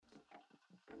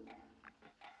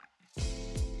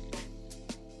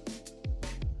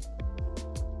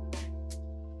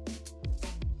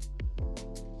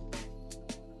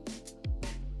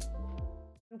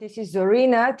This is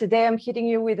Zorina. Today I'm hitting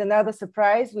you with another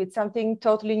surprise with something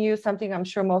totally new, something I'm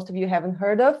sure most of you haven't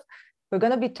heard of. We're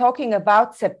going to be talking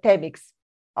about septemics.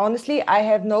 Honestly, I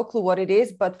have no clue what it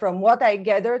is, but from what I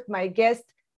gathered, my guest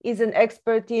is an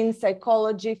expert in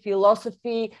psychology,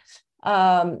 philosophy,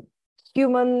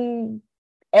 human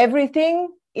everything.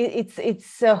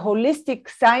 It's a holistic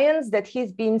science that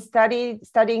he's been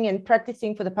studying and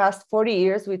practicing for the past 40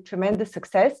 years with tremendous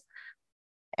success.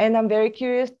 And I'm very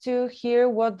curious to hear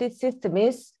what this system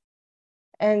is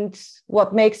and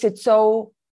what makes it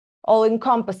so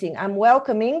all-encompassing. I'm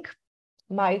welcoming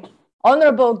my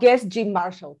honorable guest, Jim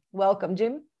Marshall. Welcome,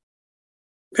 Jim.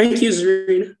 Thank you,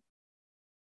 Zarina.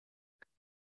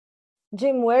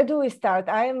 Jim, where do we start?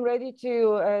 I am ready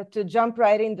to jump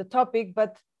right in the topic,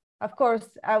 but of course,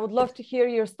 I would love to hear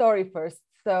your story first.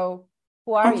 So,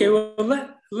 who are you? Okay,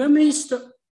 well, let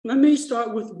me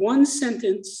start with one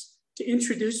sentence to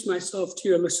introduce myself to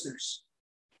your listeners.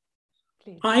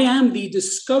 Please. I am the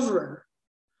discoverer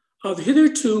of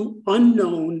hitherto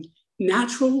unknown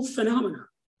natural phenomena,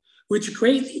 which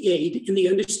greatly aid in the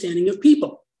understanding of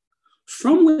people,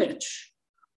 from which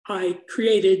I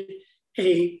created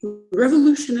a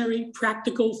revolutionary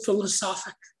practical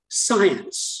philosophic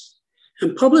science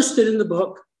and published it in the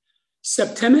book,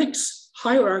 Septmics,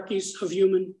 Hierarchies of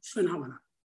Human Phenomena.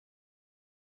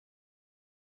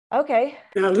 Okay.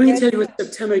 Now, let me tell you what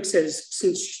Septmics is,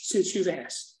 since you've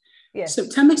asked. Yes.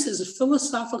 Septmics is a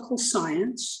philosophical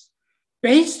science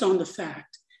based on the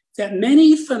fact that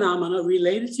many phenomena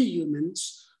related to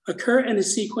humans occur in a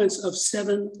sequence of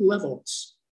 7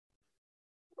 levels.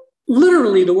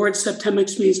 Literally, the word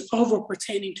septemics means over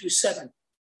pertaining to 7.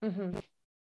 Mm-hmm.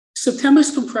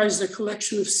 Septemics comprises a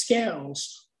collection of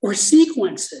scales or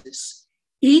sequences,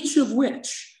 each of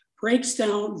which breaks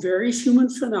down various human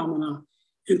phenomena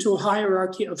into a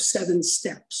hierarchy of 7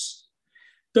 steps.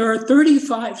 There are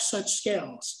 35 such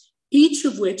scales, each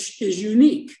of which is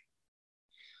unique.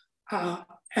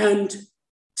 And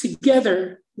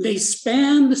together, they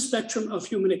span the spectrum of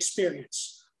human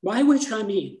experience, by which I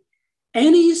mean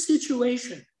any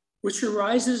situation which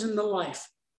arises in the life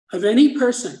of any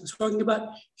person. I'm talking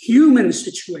about human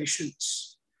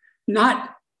situations,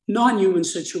 not non-human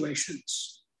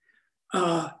situations,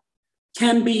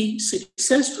 can be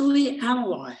successfully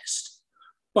analyzed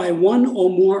by one or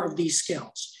more of these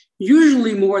scales,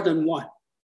 usually more than one.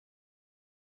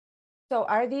 So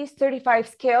are these 35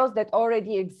 scales that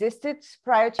already existed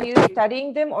prior to you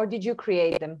studying them, or did you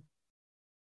create them?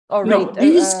 Or no,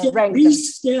 rank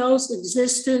these scales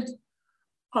existed.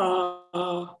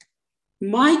 My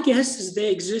guess is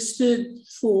they existed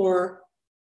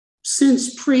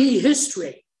since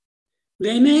prehistory.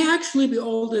 They may actually be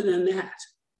older than that.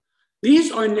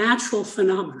 These are natural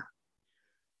phenomena.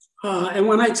 And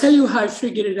when I tell you how I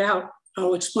figured it out,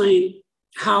 I'll explain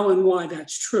how and why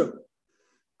that's true.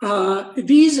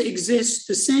 These exist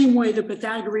the same way the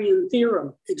Pythagorean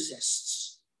theorem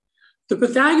exists. The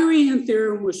Pythagorean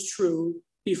theorem was true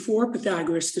before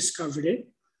Pythagoras discovered it.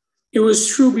 It was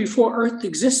true before Earth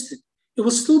existed. It will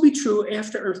still be true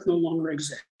after Earth no longer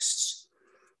exists.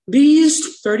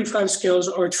 These 35 scales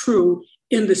are true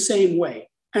in the same way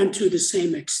and to the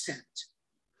same extent.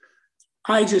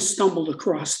 I just stumbled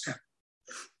across them.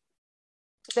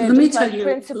 Let me tell you,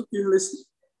 listen.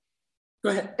 Go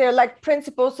ahead. They're like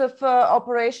principles of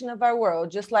operation of our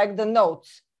world, just like the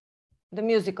notes, the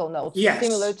musical notes, yes.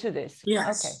 Similar to this.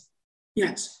 Yes. Okay.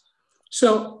 Yes.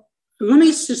 So let me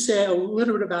just say a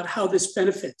little bit about how this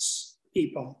benefits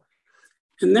people.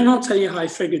 And then I'll tell you how I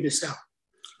figured this out.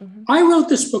 Mm-hmm. I wrote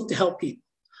this book to help people.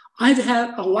 I've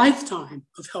had a lifetime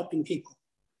of helping people.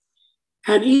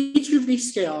 And each of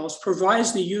these scales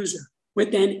provides the user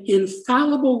with an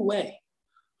infallible way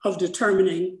of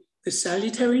determining the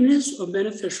salutariness or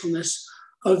beneficialness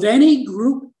of any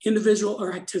group, individual,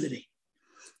 or activity.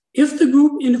 If the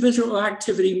group, individual, or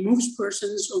activity moves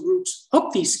persons or groups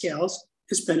up these scales,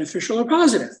 it's beneficial or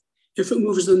positive. If it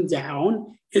moves them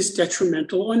down, it's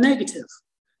detrimental or negative.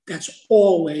 That's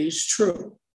always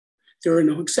true. There are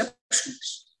no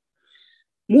exceptions.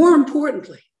 More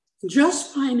importantly,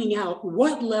 just finding out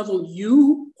what level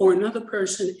you or another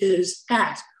person is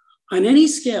at on any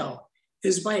scale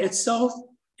is by itself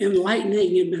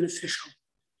enlightening and beneficial.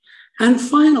 And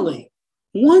finally,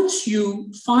 once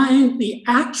you find the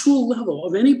actual level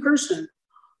of any person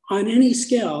on any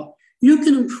scale, you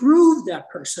can improve that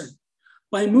person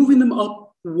by moving them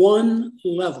up one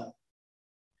level.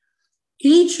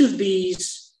 Each of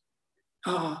these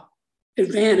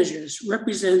advantages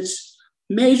represents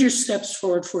major steps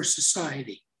forward for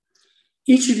society.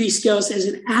 Each of these scales is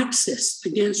an axis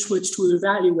against which to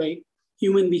evaluate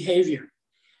human behavior.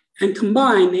 And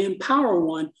combined, they empower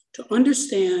one to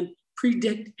understand,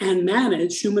 predict, and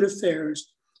manage human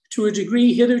affairs to a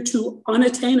degree hitherto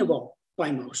unattainable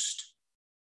by most.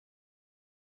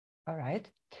 All right.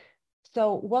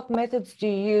 So what methods do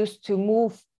you use to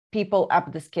move people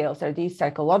up the scales? Are these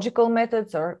psychological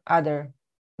methods or other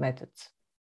methods?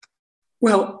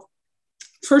 Well,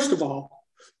 first of all,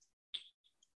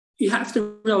 you have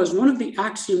to realize one of the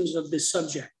axioms of this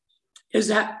subject is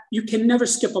that you can never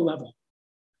skip a level.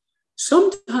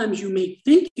 Sometimes you may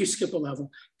think you skip a level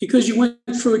because you went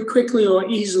through it quickly or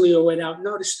easily or without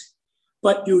noticing,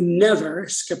 but you never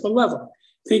skip a level.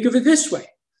 Think of it this way.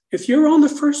 If you're on the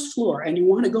first floor and you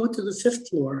want to go to the fifth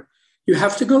floor, you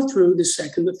have to go through the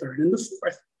second, the third, and the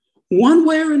fourth, one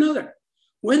way or another.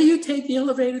 Whether you take the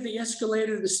elevator, the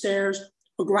escalator, the stairs,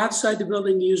 or go outside the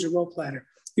building and use a rope ladder,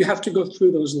 you have to go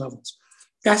through those levels.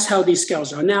 That's how these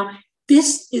scales are. Now,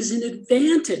 this is an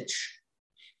advantage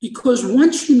because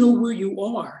once you know where you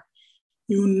are,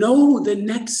 you know the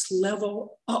next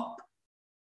level up.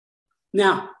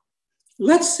 Now,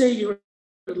 let's say you're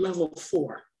at level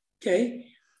 4, okay?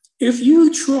 If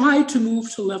you try to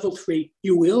move to level 3,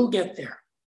 you will get there.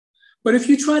 But if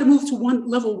you try to move to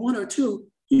level 1 or 2,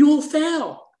 you will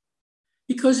fail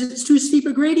because it's too steep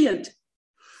a gradient.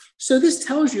 So this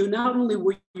tells you not only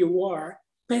where you are,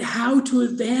 but how to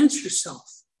advance yourself.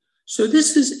 So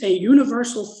this is a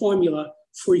universal formula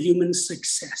for human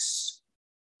success.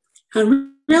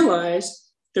 And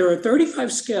realize there are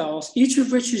 35 scales, each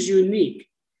of which is unique.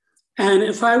 And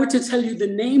if I were to tell you the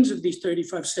names of these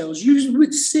 35 scales, you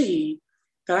would see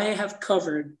that I have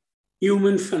covered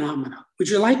human phenomena. Would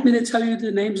you like me to tell you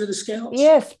the names of the scales?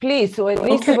 Yes, please. So at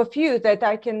least of a few that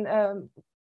I can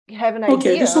have an idea.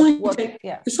 Okay,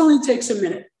 this only takes a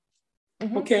minute.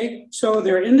 Mm-hmm. Okay, so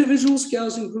there are individual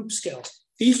scales and group scales.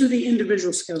 These are the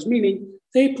individual scales, meaning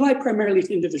they apply primarily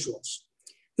to individuals.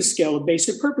 The scale of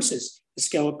basic purposes, the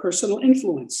scale of personal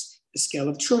influence, the scale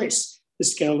of choice, the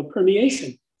scale of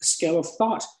permeation, the scale of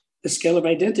thought, the scale of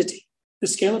identity, the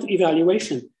scale of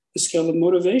evaluation, the scale of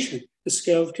motivation, the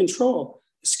scale of control,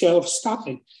 the scale of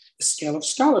stopping, the scale of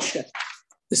scholarship,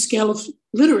 the scale of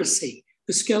literacy,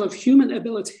 the scale of human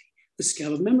ability, the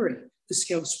scale of memory, the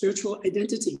scale of spiritual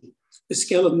identity, the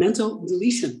scale of mental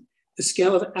deletion, the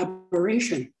scale of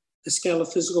aberration, the scale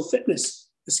of physical fitness,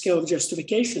 the scale of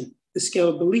justification, the scale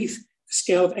of belief, the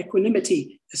scale of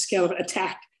equanimity, the scale of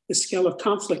attack, the scale of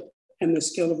conflict, and the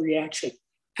scale of reaction.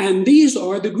 And these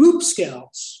are the group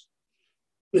scales: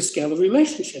 the scale of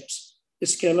relationships, the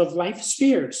scale of life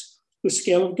spheres, the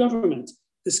scale of government,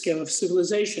 the scale of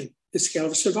civilization, the scale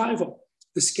of survival,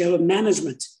 the scale of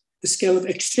management, the scale of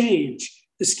exchange,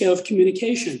 the scale of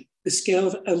communication, the scale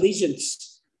of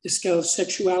allegiance, the scale of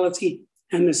sexuality,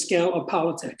 and the scale of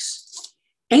politics.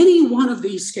 Any one of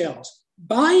these scales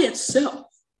by itself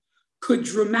could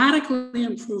dramatically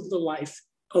improve the life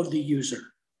of the user.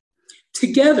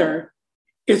 Together,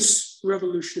 it's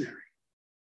revolutionary.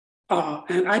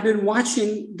 And I've been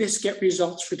watching this get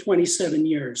results for 27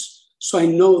 years, so I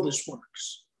know this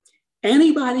works.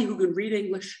 Anybody who can read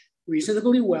English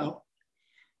reasonably well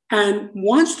and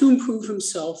wants to improve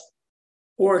himself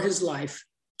or his life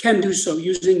can do so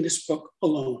using this book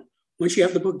alone. Once you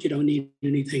have the book, you don't need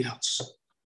anything else.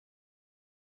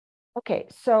 Okay,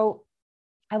 so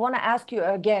I want to ask you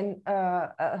again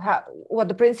what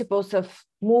the principles of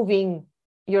moving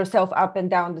yourself up and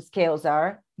down the scales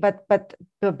are. But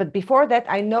before that,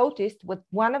 I noticed what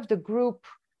one of the group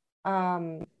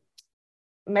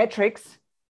metrics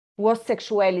was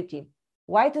sexuality.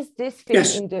 Why does this fit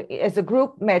as a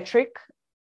group metric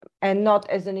and not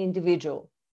as an individual?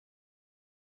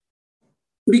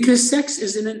 Because sex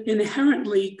is an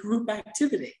inherently group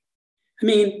activity. I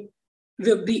mean,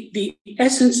 the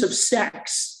essence of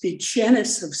sex, the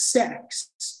genus of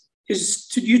sex, is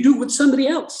you do with somebody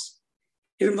else.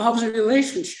 It involves a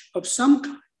relationship of some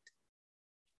kind.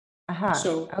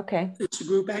 So it's a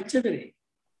group activity.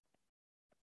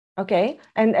 Okay,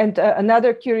 and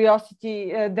another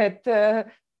curiosity that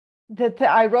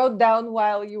I wrote down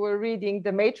while you were reading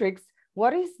the matrix.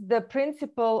 What is the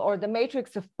principle or the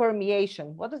matrix of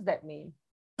permeation? What does that mean?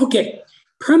 Okay,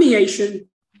 permeation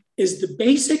is the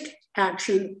basic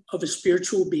action of a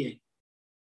spiritual being.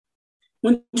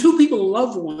 When two people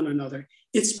love one another,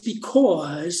 it's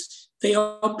because they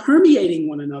are permeating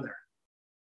one another.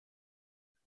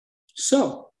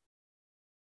 So,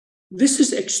 this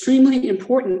is extremely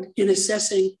important in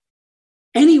assessing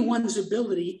anyone's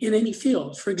ability in any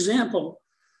field. For example,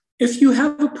 if you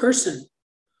have a person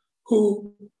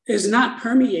who is not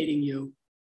permeating you,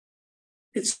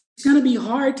 it's going to be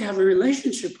hard to have a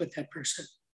relationship with that person.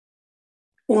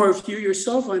 Or if you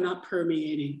yourself are not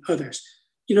permeating others,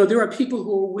 there are people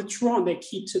who are withdrawn, they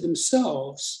keep to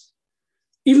themselves.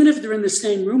 Even if they're in the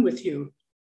same room with you,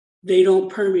 they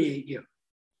don't permeate you.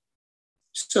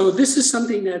 So this is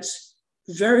something that's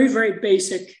very, very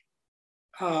basic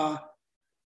and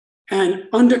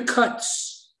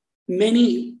undercuts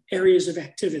many areas of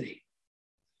activity.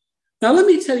 Now, let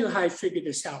me tell you how I figured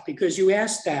this out, because you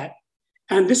asked that,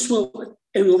 and this will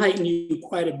enlighten you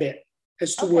quite a bit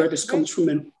as to where this comes from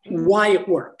and why it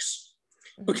works.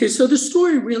 Okay, so the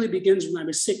story really begins when I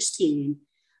was 16,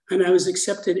 and I was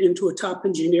accepted into a top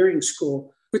engineering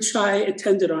school, which I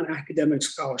attended on academic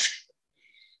scholarship.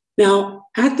 Now,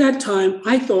 at that time,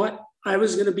 I thought I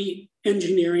was going to be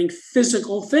engineering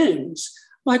physical things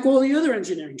like all the other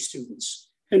engineering students.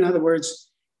 In other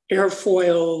words,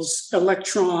 airfoils,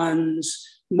 electrons,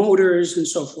 motors, and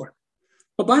so forth.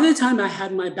 But by the time I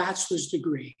had my bachelor's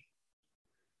degree,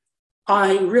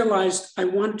 I realized I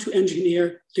wanted to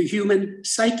engineer the human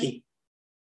psyche,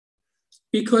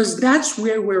 because that's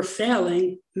where we're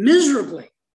failing miserably.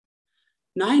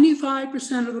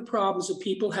 95% of the problems that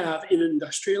people have in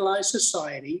industrialized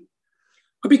society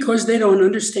are because they don't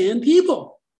understand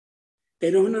people.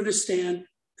 They don't understand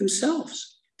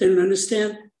themselves. They don't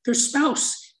understand their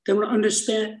spouse. They don't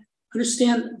understand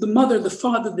the mother, the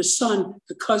father, the son,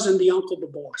 the cousin, the uncle, the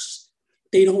boss.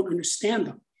 They don't understand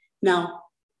them. Now,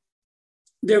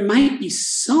 there might be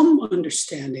some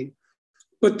understanding,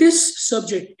 but this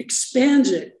subject expands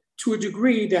it to a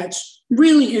degree that's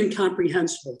really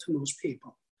incomprehensible to most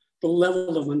people, the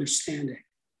level of understanding,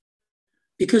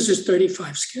 because there's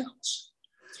 35 skills.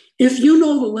 If you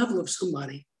know the level of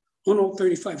somebody on all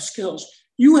 35 skills,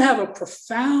 you have a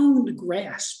profound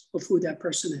grasp of who that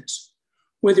person is,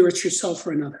 whether it's yourself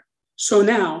or another. So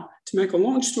now, to make a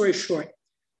long story short,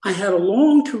 I had a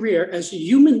long career as a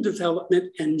human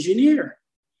development engineer,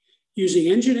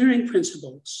 using engineering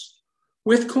principles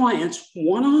with clients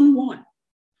one-on-one,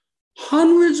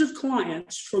 hundreds of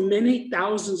clients for many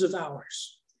thousands of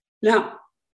hours. Now,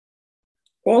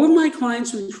 all of my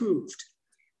clients improved.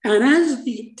 And as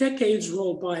the decades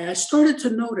rolled by, I started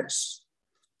to notice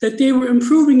that they were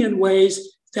improving in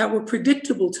ways that were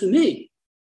predictable to me.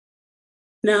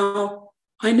 Now,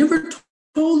 I never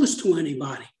told this to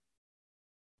anybody,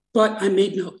 but I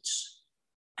made notes.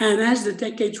 And as the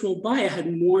decades rolled by, I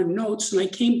had more notes, and I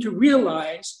came to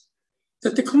realize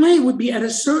that the client would be at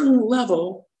a certain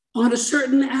level on a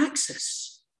certain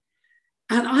axis.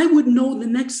 And I would know the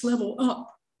next level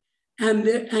up.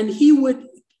 And he would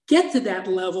get to that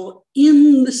level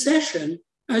in the session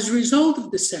as a result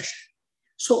of the session.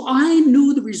 So I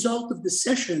knew the result of the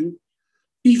session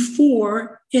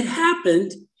before it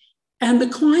happened, and the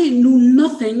client knew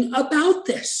nothing about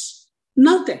this,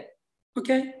 nothing,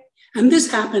 okay? And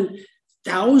this happened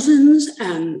thousands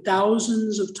and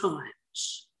thousands of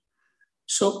times.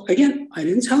 So again, I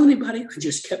didn't tell anybody, I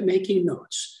just kept making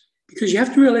notes, because you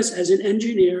have to realize, as an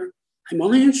engineer, I'm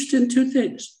only interested in two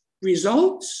things: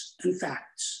 results and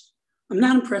facts. I'm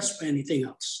not impressed by anything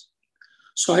else.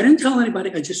 So I didn't tell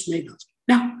anybody, I just made notes.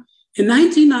 Now, in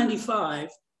 1995,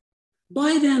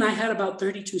 by then I had about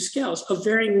 32 scales of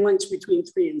varying lengths between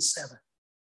 3 and 7.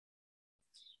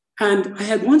 And I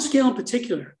had one scale in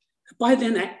particular that by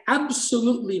then I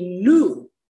absolutely knew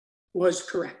was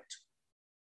correct.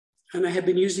 And I had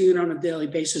been using it on a daily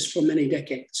basis for many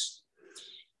decades.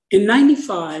 In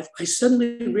 95, I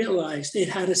suddenly realized it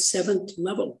had a 7th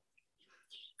level.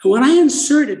 And when I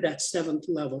inserted that 7th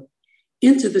level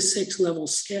into the 6th level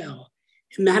scale,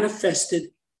 it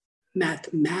manifested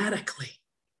mathematically.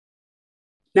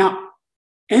 Now,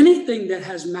 anything that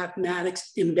has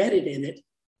mathematics embedded in it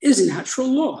is natural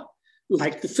law,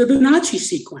 like the Fibonacci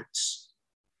sequence.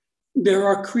 There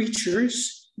are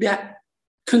creatures that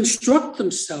construct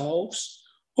themselves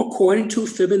according to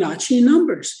Fibonacci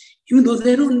numbers, even though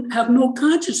they don't have no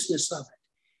consciousness of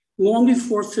it. Long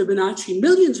before Fibonacci,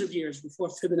 millions of years before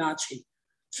Fibonacci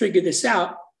figured this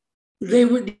out,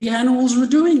 the animals were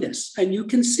doing this, and you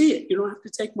can see it. You don't have to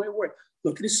take my word.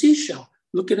 Look at a seashell.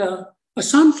 Look at a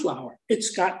sunflower. It's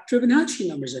got Fibonacci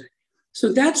numbers in it.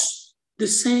 So that's the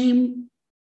same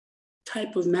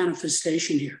type of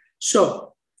manifestation here.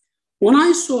 So when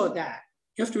I saw that,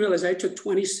 you have to realize I took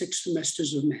 26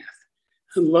 semesters of math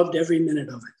and loved every minute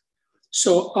of it.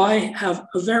 So I have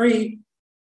a very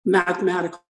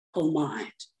mathematical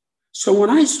mind. So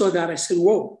when I saw that, I said,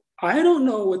 whoa, I don't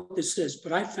know what this is,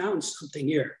 but I found something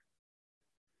here.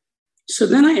 So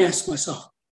then I asked myself,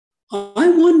 I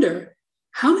wonder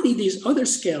how many of these other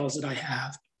scales that I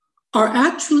have are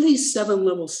actually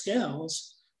 7-level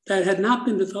scales that had not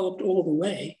been developed all the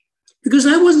way, because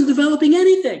I wasn't developing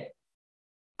anything.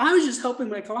 I was just helping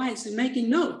my clients and making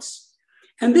notes.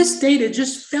 And this data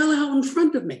just fell out in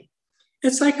front of me.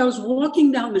 It's like I was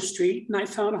walking down the street and I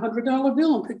found a $100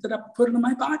 bill and picked it up and put it in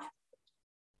my pocket.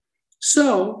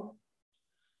 So,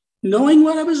 knowing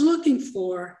what I was looking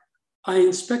for, I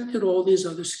inspected all these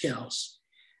other scales.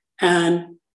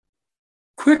 And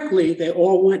quickly, they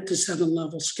all went to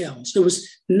 7-level scales. It was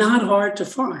not hard to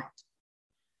find.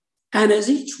 And as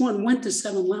each one went to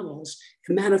 7 levels,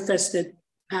 it manifested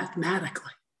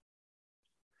mathematically.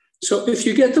 So if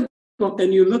you get the book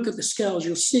and you look at the scales,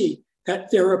 you'll see that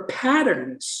there are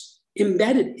patterns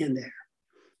embedded in there.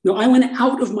 Now, I went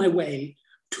out of my way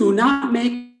to not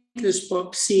make this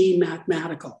book seem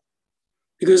mathematical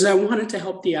because I wanted to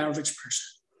help the average person.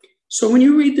 So when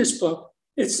you read this book,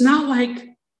 it's not like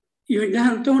you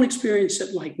don't experience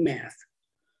it like math.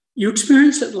 You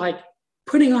experience it like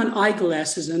putting on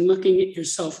eyeglasses and looking at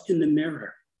yourself in the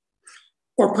mirror,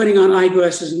 or putting on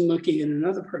eyeglasses and looking at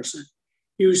another person.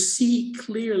 You see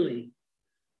clearly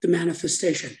the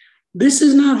manifestation. This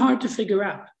is not hard to figure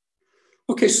out.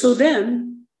 Okay, so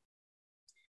then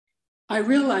I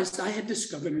realized I had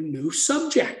discovered a new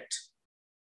subject.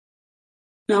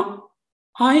 Now,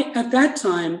 I, at that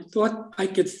time, thought I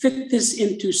could fit this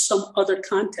into some other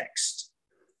context.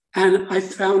 And I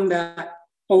found that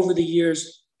over the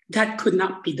years, that could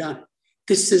not be done.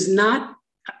 This is not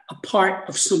a part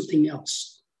of something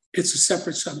else. It's a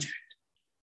separate subject.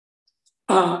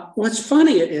 What's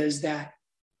funny is that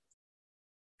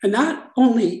not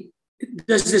only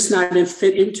does this not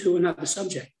fit into another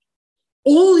subject,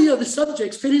 all the other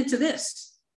subjects fit into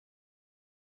this.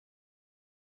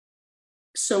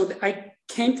 So I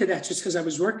came to that just as I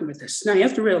was working with this. Now you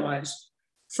have to realize,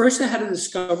 first I had to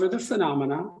discover the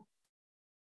phenomena,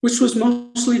 which was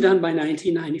mostly done by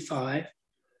 1995.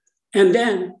 And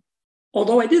then,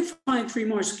 although I did find 3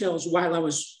 more skills while I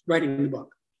was writing the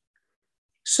book.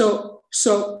 So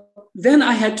then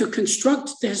I had to construct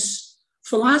this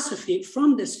philosophy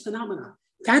from this phenomena.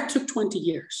 That took 20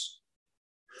 years.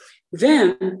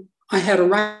 Then I had to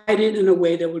write it in a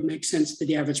way that would make sense to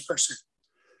the average person.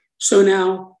 So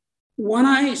now, when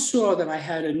I saw that I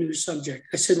had a new subject,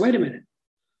 I said, wait a minute.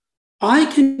 I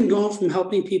can go from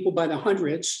helping people by the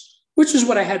hundreds, which is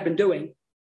what I had been doing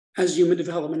as a human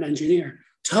development engineer,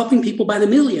 to helping people by the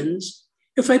millions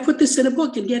if I put this in a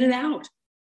book and get it out.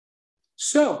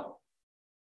 So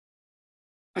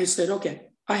I said, okay,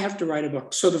 I have to write a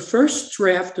book. So the first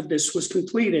draft of this was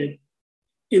completed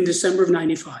in December of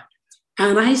 95.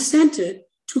 And I sent it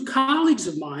to colleagues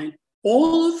of mine,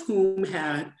 all of whom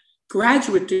had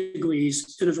graduate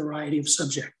degrees in a variety of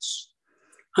subjects.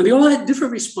 And they all had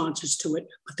different responses to it,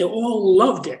 but they all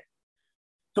loved it.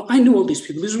 Now, I knew all these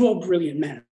people. These were all brilliant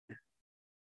men.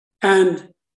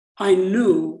 And I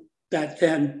knew that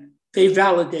then they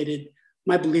validated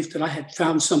my belief that I had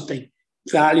found something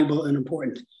valuable and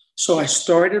important. So I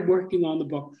started working on the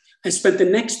book. I spent the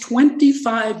next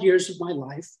 25 years of my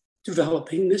life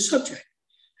developing this subject.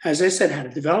 As I said, I had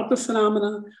to develop the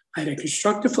phenomena, I had to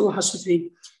construct a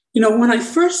philosophy. You know, when I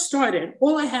first started,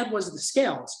 all I had was the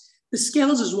scales. The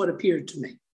scales is what appeared to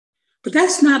me. But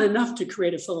that's not enough to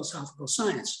create a philosophical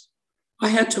science. I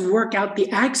had to work out the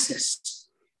axis.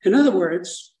 In other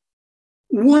words,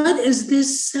 what is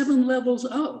this 7 levels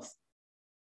of?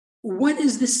 What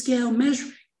is the scale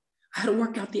measuring? I had to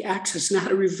work out the axis and how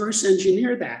to reverse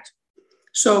engineer that.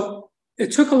 So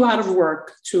it took a lot of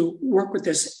work to work with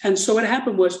this. And so what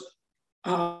happened was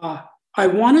I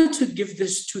wanted to give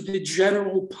this to the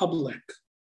general public.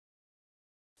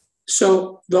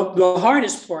 So the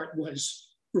hardest part was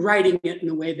writing it in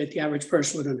a way that the average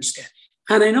person would understand.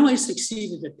 And I know I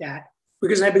succeeded at that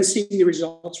because I've been seeing the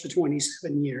results for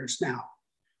 27 years now.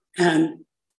 And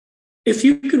if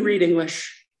you can read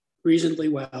English reasonably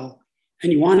well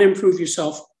and you want to improve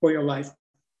yourself or your life,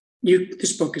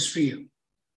 this book is for you.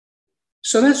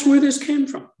 So that's where this came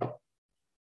from.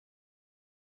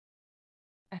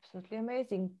 Absolutely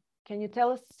amazing. Can you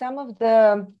tell us some of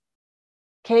the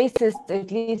cases,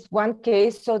 at least one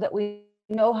case, so that we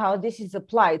know how this is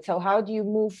applied? So how do you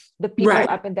move the people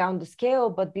up and down the scale?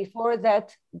 But before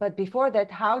that,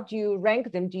 how do you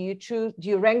rank them? Do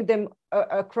you rank them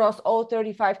across all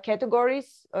 35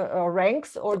 categories or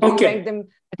ranks, or do you rank them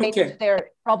according to their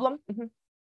problem? Mm-hmm.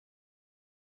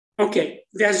 Okay,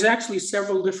 there's actually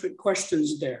several different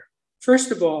questions there.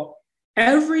 First of all,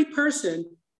 every person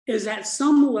is at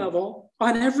some level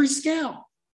on every scale.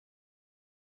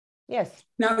 Yes.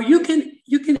 Now you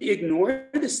can ignore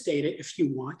this data if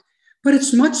you want, but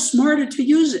it's much smarter to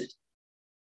use it.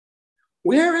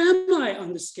 Where am I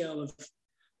on the scale of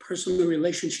personal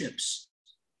relationships?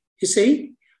 You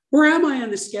see, where am I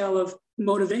on the scale of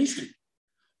motivation?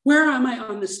 Where am I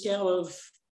on the scale of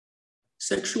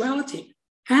sexuality?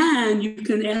 And you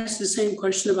can ask the same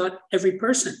question about every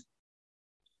person.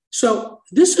 So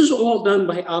this is all done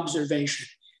by observation.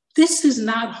 This is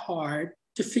not hard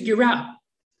to figure out.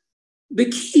 The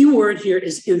key word here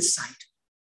is insight.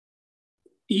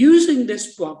 Using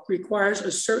this book requires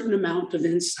a certain amount of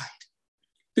insight.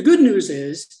 The good news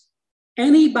is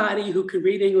anybody who can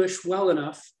read English well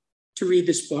enough to read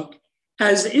this book,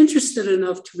 as interested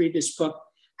enough to read this book,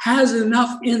 has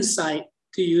enough insight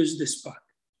to use this book.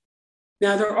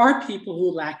 Now, there are people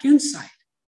who lack insight.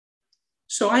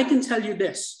 So I can tell you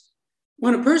this.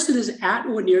 When a person is at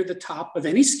or near the top of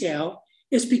any scale,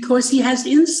 it's because he has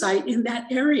insight in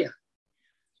that area.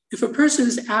 If a person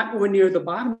is at or near the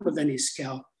bottom of any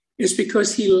scale, it's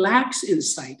because he lacks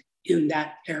insight in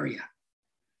that area.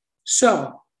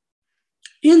 So,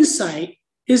 insight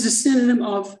is a synonym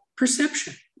of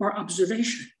perception or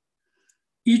observation.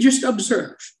 You just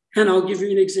observe, and I'll give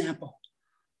you an example.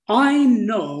 I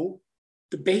know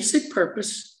the basic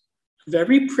purpose of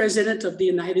every president of the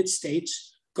United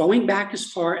States, going back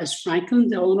as far as Franklin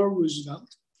Delano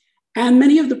Roosevelt, and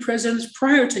many of the presidents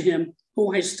prior to him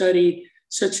who I studied,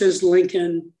 such as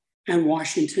Lincoln and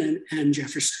Washington and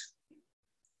Jefferson.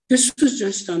 This was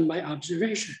just done by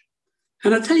observation.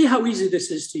 And I'll tell you how easy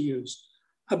this is to use.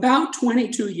 About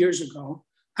 22 years ago,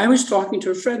 I was talking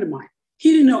to a friend of mine.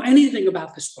 He didn't know anything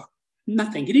about this book,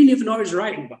 nothing. He didn't even know I was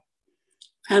writing a book.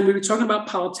 And we were talking about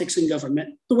politics and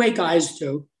government, the way guys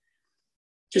do,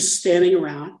 just standing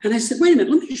around. And I said, wait a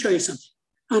minute, let me show you something.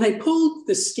 And I pulled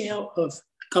the scale of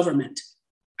government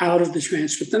out of the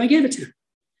transcript and I gave it to him.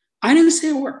 I didn't say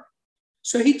a word.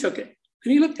 So he took it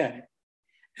and he looked at it.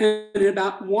 And in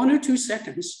about 1 or 2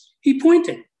 seconds, he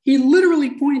pointed. He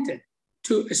literally pointed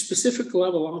to a specific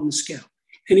level on the scale.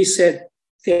 And he said,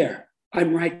 there,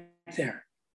 I'm right there.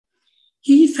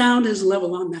 He found his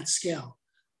level on that scale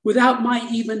without my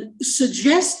even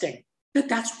suggesting that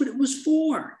that's what it was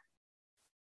for.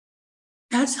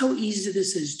 That's how easy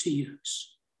this is to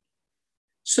use.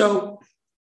 So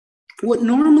what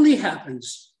normally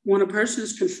happens when a person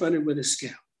is confronted with a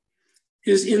scale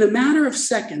is in a matter of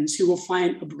seconds, he will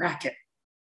find a bracket.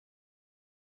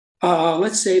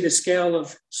 Let's say the scale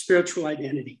of spiritual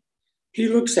identity. He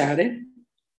looks at it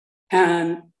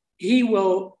and he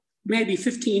will, maybe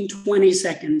 15, 20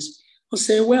 seconds, will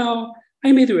say, well,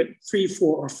 I'm either at 3,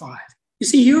 4, or 5. You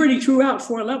see, he already threw out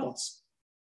 4 levels.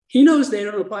 He knows they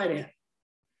don't apply to him.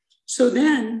 So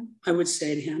then I would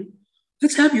say to him,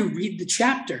 let's have you read the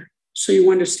chapter so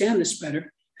you understand this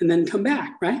better and then come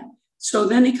back, right? So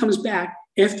then he comes back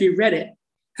after he read it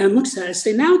and looks at it and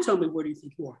say, now tell me, where do you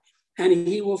think you are? And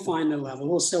he will find the level.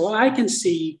 He'll say, well, I can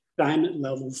see that I'm at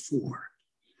level 4.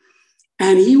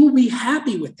 And he will be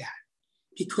happy with that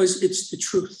because it's the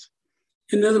truth.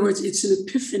 In other words, it's an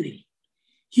epiphany.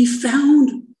 He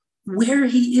found where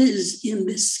he is in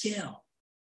this scale.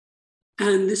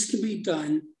 And this can be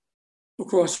done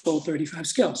across all 35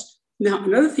 scales. Now,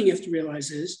 another thing you have to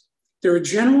realize is there are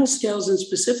general scales and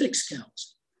specific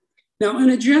scales. Now, in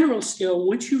a general scale,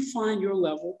 once you find your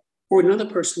level or another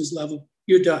person's level,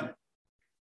 you're done.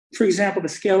 For example, the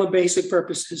scale of basic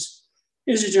purposes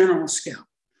is a general scale.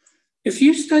 If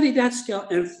you study that scale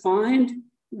and find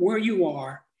where you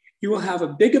are, you will have a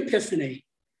big epiphany.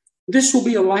 This will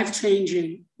be a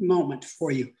life-changing moment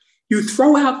for you. You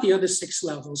throw out the other 6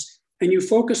 levels and you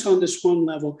focus on this one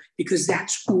level because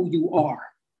that's who you are.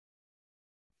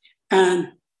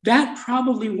 And that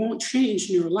probably won't change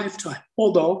in your lifetime,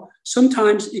 although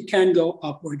sometimes it can go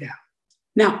up or down.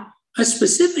 Now, a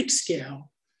specific scale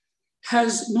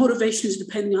has motivations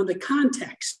depending on the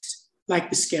context, like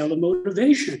the scale of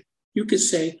motivation. You could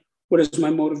say, what is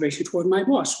my motivation toward my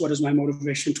boss? What is my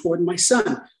motivation toward my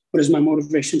son? What is my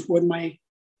motivation toward my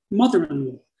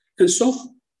mother-in-law? And so forth.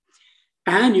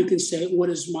 And you can say, what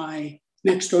is my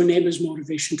next door neighbor's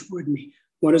motivation toward me?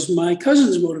 What is my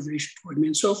cousin's motivation toward me?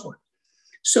 And so forth.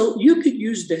 So you could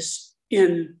use this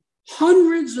in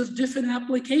hundreds of different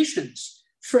applications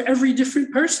for every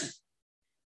different person.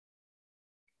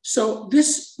 So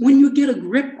this, when you get a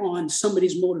grip on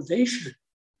somebody's motivation,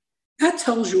 that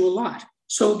tells you a lot.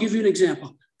 So I'll give you an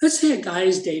example. Let's say a guy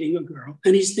is dating a girl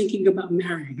and he's thinking about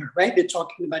marrying her, right? They're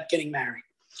talking about getting married.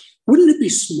 Wouldn't it be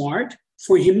smart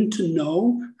for him to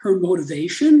know her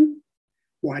motivation?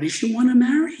 Why does she want to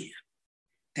marry him?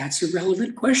 That's a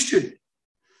relevant question.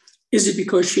 Is it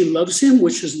because she loves him,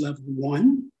 which is level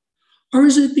 1? Or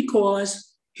is it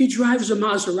because he drives a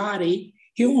Maserati,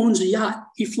 he owns a yacht,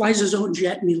 he flies his own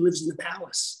jet, and he lives in the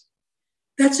palace?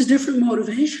 That's a different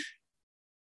motivation.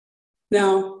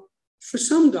 Now, for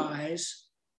some guys,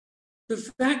 the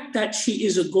fact that she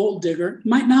is a gold digger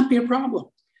might not be a problem.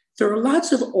 There are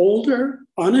lots of older,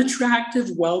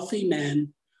 unattractive, wealthy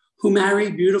men who marry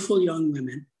beautiful young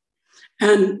women.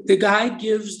 And the guy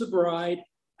gives the bride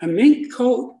a mink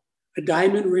coat, a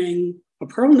diamond ring, a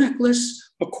pearl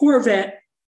necklace, a Corvette,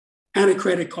 and a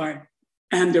credit card.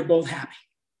 And they're both happy.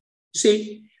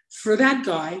 See, for that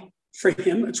guy, for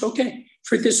him, it's okay.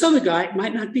 For this other guy, it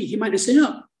might not be. He might have said,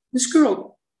 no, this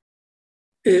girl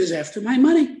is after my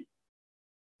money.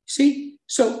 See,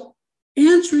 so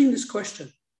answering this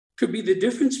question could be the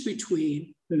difference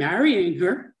between marrying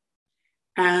her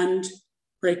and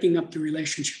breaking up the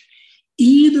relationship.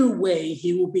 Either way,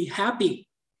 he will be happy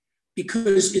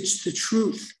because it's the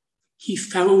truth. He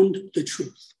found the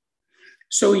truth.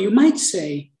 So you might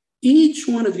say each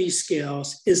one of these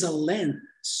scales is a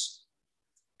lens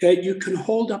that you can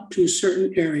hold up to a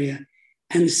certain area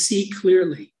and see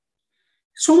clearly.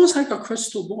 It's almost like a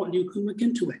crystal ball. You can look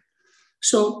into it.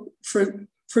 So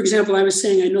for example, I was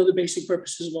saying I know the basic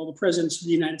purposes of all the presidents of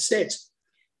the United States.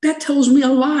 That tells me a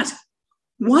lot.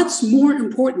 What's more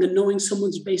important than knowing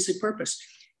someone's basic purpose?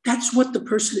 That's what the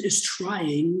person is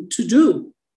trying to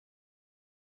do.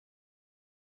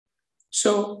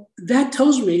 So that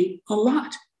tells me a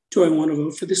lot. Do I want to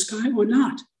vote for this guy or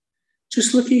not?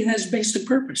 Just looking at his basic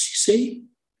purpose, you see?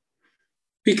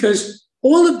 Because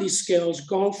all of these scales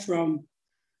go from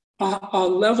a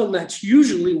level that's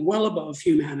usually well above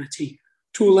humanity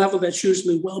to a level that's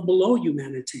usually well below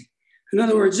humanity. In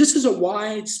other words, this is a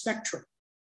wide spectrum.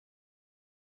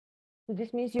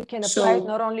 This means you can apply it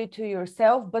not only to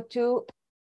yourself, but to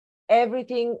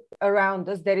everything around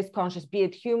us that is conscious, be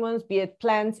it humans, be it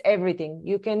plants, everything.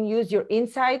 You can use your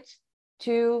insight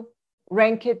to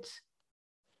rank it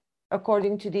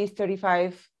according to these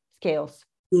 35 scales.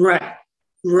 Right,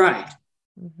 right.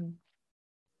 Mm-hmm.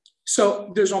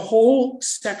 So there's a whole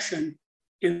section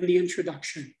in the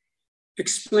introduction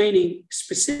explaining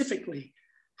specifically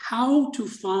how to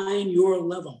find your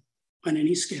level on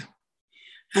any scale.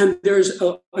 And there's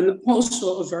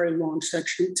also a very long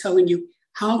section telling you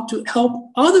how to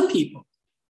help other people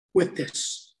with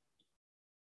this.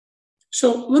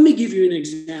 So let me give you an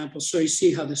example so you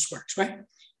see how this works, right?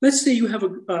 Let's say you have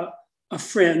a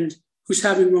friend who's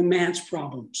having romance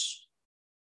problems.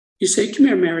 You say, come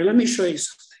here, Mary, let me show you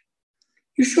something.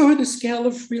 You show her the scale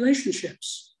of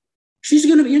relationships. She's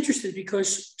going to be interested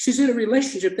because she's in a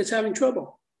relationship that's having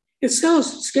trouble. It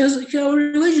scales of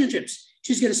relationships.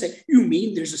 She's going to say, you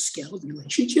mean there's a scale of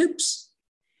relationships?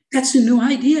 That's a new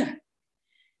idea.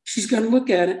 She's going to look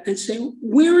at it and say,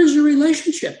 where is your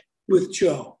relationship with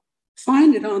Joe?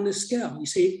 Find it on the scale. You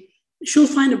see, she'll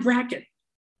find a bracket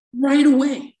right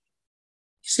away. You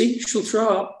see, she'll throw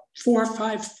up 4 or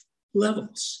 5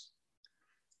 levels.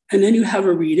 And then you have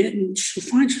her read it and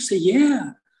she'll say,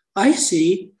 yeah, I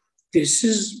see. This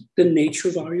is the nature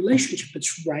of our relationship.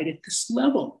 It's right at this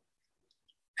level.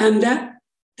 And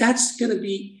that's going to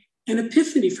be an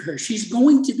epiphany for her. She's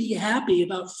going to be happy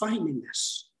about finding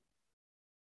this.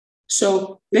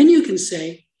 So then you can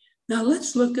say, now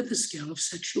let's look at the scale of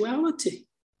sexuality.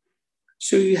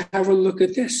 So you have her look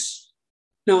at this.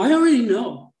 Now, I already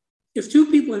know if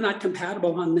 2 people are not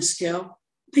compatible on this scale,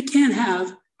 they can't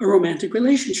have a romantic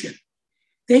relationship.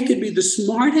 They could be the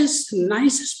smartest,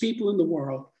 nicest people in the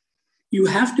world. You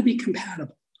have to be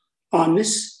compatible on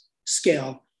this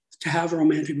scale to have a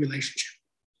romantic relationship.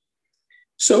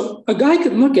 So a guy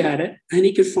could look at it and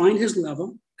he could find his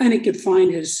level and he could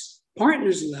find his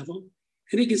partner's level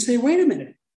and he could say, wait a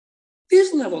minute,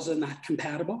 these levels are not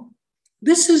compatible.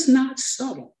 This is not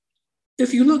subtle.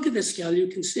 If you look at the scale, you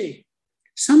can see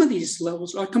some of these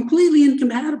levels are completely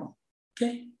incompatible,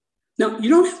 okay? Now, you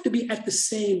don't have to be at the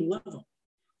same level.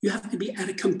 You have to be at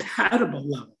a compatible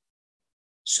level.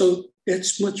 So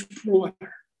it's much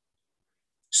broader.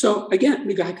 So again,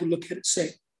 the guy could look at it and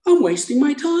say, I'm wasting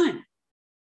my time.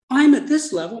 I'm at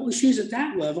this level and she's at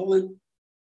that level. And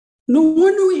no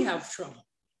wonder we have trouble,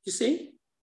 you see?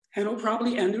 And he'll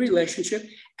probably end the relationship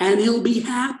and he'll be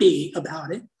happy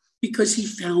about it because he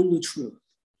found the truth.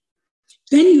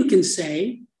 Then you can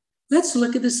say, let's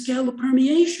look at the scale of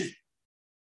permeation.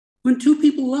 When 2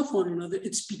 people love one another,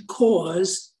 it's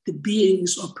because the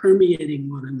beings are permeating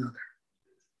one another.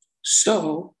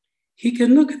 So he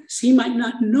can look at this. He might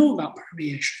not know about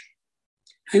permeation.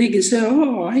 And he can say,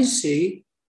 oh, I see.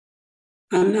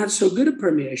 I'm not so good at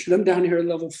permeation. I'm down here at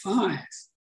level 5.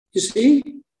 You see?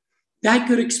 That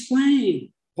could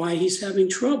explain why he's having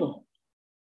trouble.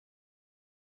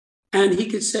 And he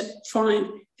could find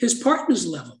his partner's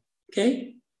level,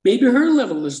 okay? Maybe her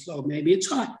level is low. Maybe it's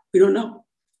high. We don't know.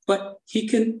 But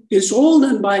it's all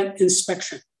done by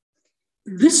inspection.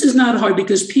 This is not hard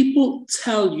because people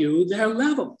tell you their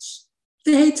levels.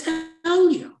 They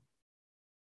tell you.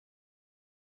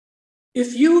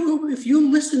 If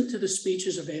you listen to the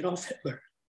speeches of Adolf Hitler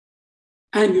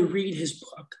and you read his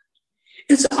book,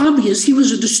 it's obvious he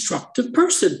was a destructive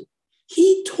person.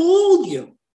 He told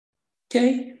you,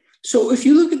 okay? So if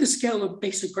you look at the scale of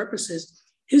basic purposes,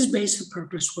 his basic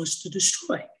purpose was to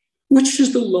destroy, which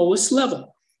is the lowest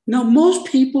level. Now, most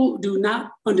people do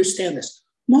not understand this.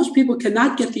 Most people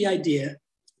cannot get the idea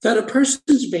that a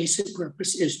person's basic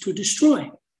purpose is to destroy.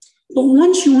 But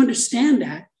once you understand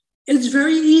that, it's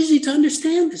very easy to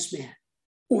understand this man,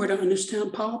 or to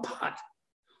understand Pol Pot,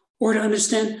 or to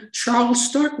understand Charles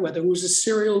Starkweather, who was a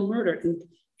serial murderer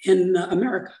in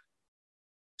America.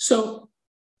 So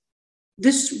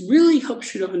this really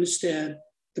helps you to understand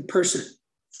the person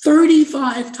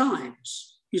 35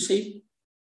 times, you see?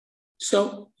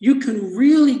 So you can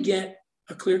really get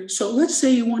a clear, so let's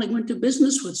say you want to go into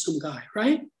business with some guy,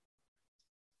 right?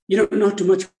 You don't know too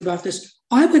much about this.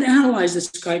 I would analyze this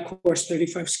guy course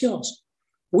 35 skills.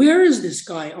 Where is this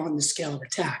guy on the scale of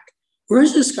attack? Where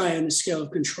is this guy on the scale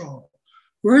of control?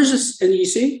 Where is this, and you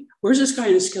see, where's this guy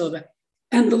on the scale of that?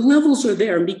 And the levels are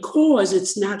there, and because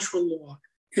it's natural law,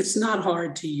 it's not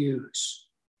hard to use.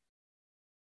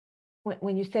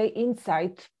 When you say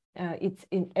insight,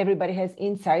 everybody has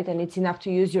insight and it's enough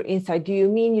to use your insight. Do you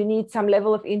mean you need some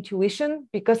level of intuition?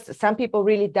 Because some people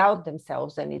really doubt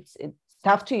themselves and it's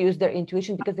tough to use their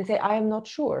intuition because they say, I am not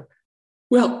sure.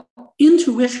 Well,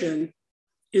 intuition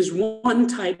is one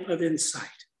type of insight.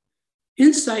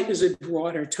 Insight is a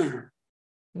broader term.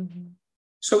 Mm-hmm.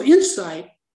 So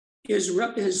insight is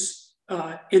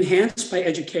enhanced by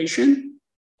education.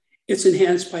 It's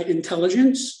enhanced by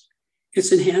intelligence.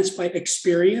 It's enhanced by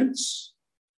experience.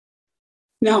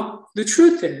 Now, the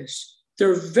truth is,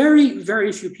 there are very,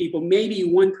 very few people, maybe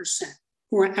 1%,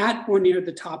 who are at or near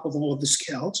the top of all of the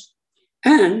scales.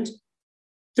 And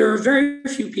there are very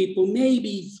few people,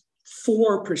 maybe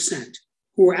 4%,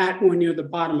 who are at or near the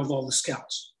bottom of all the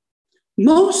scales.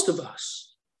 Most of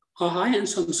us are high on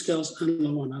some scales and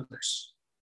low on others.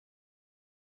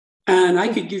 And I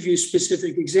could give you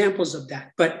specific examples of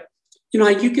that. But,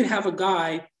 you could have a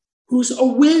guy who's a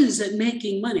whiz at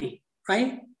making money,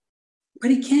 right?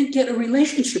 But he can't get a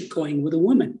relationship going with a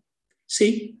woman.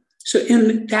 See? So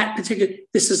in that particular,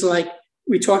 this is like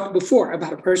we talked before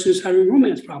about a person who's having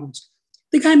romance problems.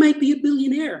 The guy might be a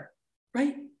billionaire,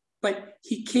 right? But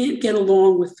he can't get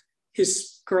along with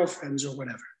his girlfriends or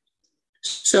whatever.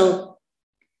 So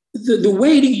the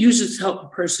way to use it to help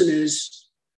a person is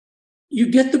you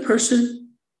get the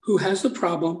person who has the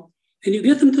problem and you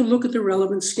get them to look at the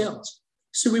relevant scales.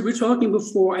 So we were talking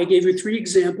before, I gave you 3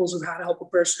 examples of how to help a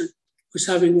person who's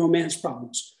having romance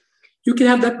problems. You can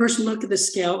have that person look at the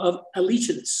scale of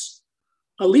allegiance.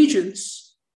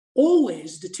 Allegiance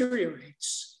always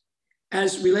deteriorates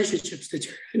as relationships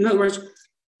deteriorate. In other words,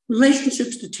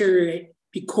 relationships deteriorate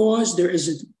because there is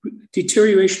a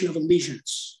deterioration of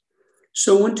allegiance.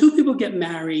 So when 2 people get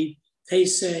married, they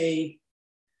say,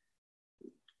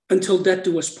 until death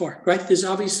do us part, right? There's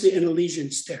obviously an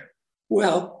allegiance there.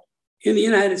 Well, in the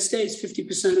United States,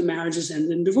 50% of marriages end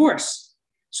in divorce.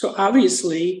 So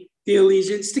obviously, the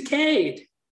allegiance decayed.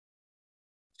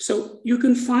 So you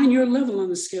can find your level on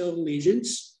the scale of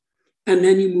allegiance, and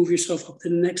then you move yourself up to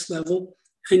the next level,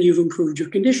 and you've improved your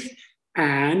condition.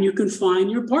 And you can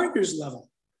find your partner's level,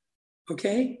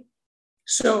 okay?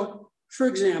 So, for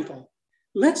example,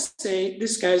 let's say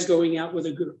this guy's going out with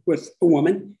a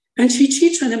woman, and she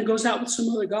cheats on him, goes out with some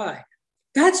other guy.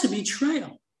 That's a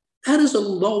betrayal. That is a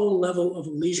low level of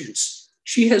allegiance.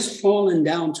 She has fallen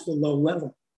down to a low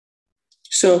level.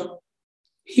 So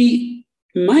he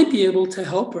might be able to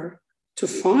help her to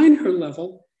find her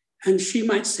level, and she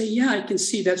might say, yeah, I can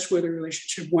see that's where the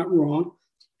relationship went wrong,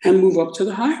 and move up to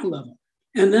the higher level.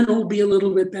 And then it'll be a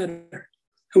little bit better.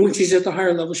 And when she's at the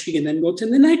higher level, she can then go to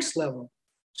the next level.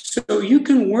 So you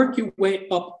can work your way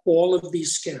up all of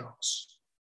these scales.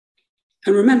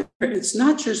 And remember, it's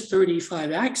not just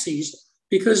 35 axes,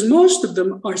 because most of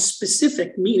them are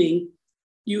specific, meaning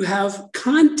you have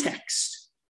context.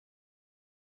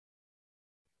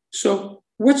 So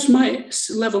what's my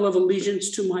level of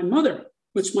allegiance to my mother?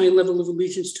 What's my level of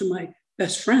allegiance to my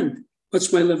best friend?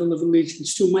 What's my level of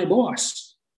allegiance to my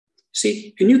boss?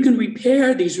 See, and you can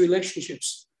repair these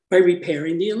relationships by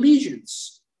repairing the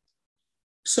allegiance.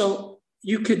 So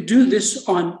you could do this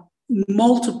on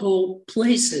multiple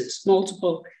places,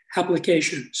 multiple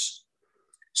applications.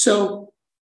 So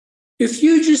if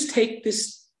you just take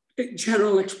this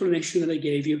general explanation that I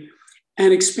gave you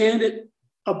and expand it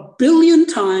 1 billion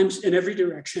times in every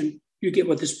direction, you get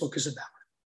what this book is about.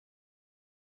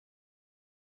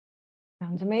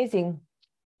 Sounds amazing.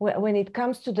 When it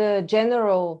comes to the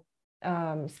general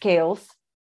scales,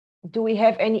 Do we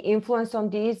have any influence on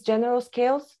these general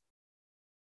scales?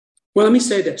 Well, let me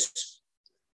say this.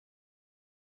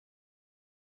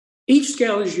 Each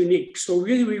scale is unique. So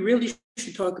really, we really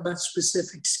should talk about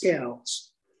specific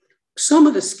scales. Some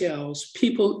of the scales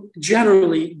people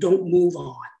generally don't move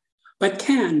on, but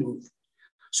can move.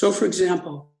 So for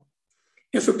example,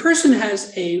 if a person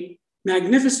has a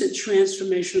magnificent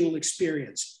transformational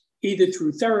experience, either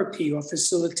through therapy or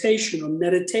facilitation or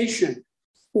meditation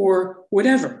or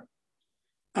whatever,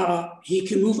 he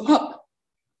can move up.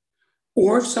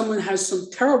 Or if someone has some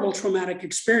terrible traumatic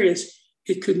experience,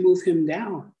 it could move him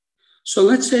down. So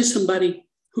let's say somebody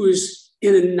who is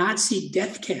in a Nazi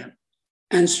death camp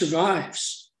and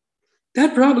survives,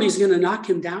 that probably is going to knock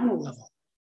him down a level,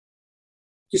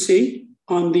 you see,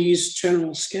 on these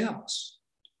general scales.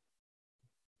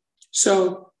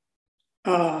 So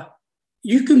the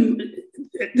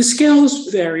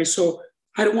scales vary, so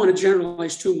I don't want to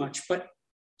generalize too much, but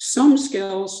some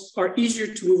scales are easier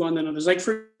to move on than others. Like,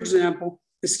 for example,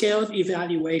 the scale of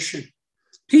evaluation.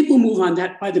 People move on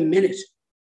that by the minute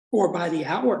or by the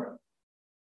hour.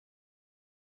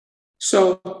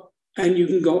 So, and you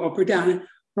can go up or down.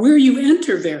 Where you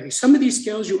enter varies. Some of these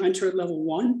scales you enter at level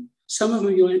 1, some of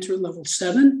them you enter at level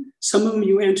 7, some of them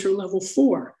you enter at level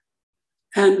 4.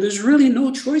 And there's really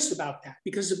no choice about that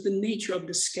because of the nature of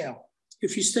the scale.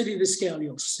 If you study the scale,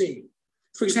 you'll see.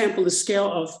 For example, the scale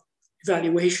of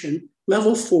evaluation,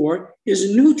 level 4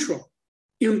 is neutral,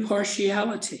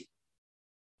 impartiality.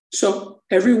 So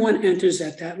everyone enters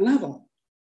at that level.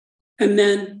 And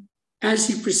then as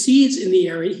he proceeds in the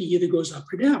area, he either goes up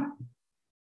or down.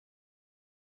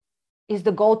 Is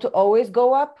the goal to always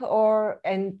go up,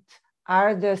 and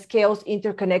are the scales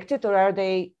interconnected, or are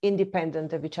they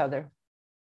independent of each other?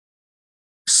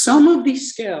 Some of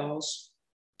these scales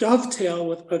dovetail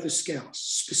with other scales,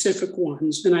 specific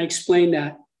ones, and I explain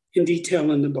that in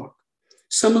detail in the book.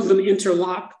 Some of them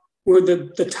interlock, where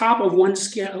the top of one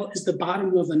scale is the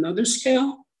bottom of another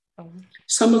scale.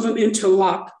 Some of them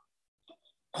interlock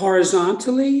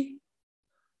horizontally,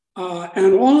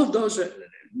 and all of those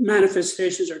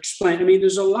manifestations are explained. I mean,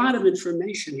 there's a lot of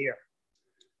information here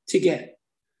to get.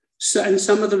 So, and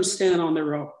some of them stand on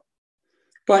their own.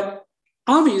 But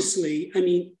obviously, I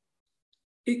mean,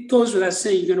 it goes without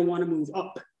saying you're going to want to move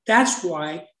up. That's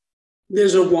why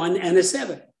there's a 1 and a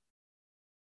 7.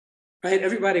 Right?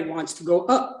 Everybody wants to go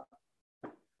up,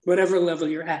 whatever level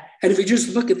you're at. And if you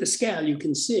just look at the scale, you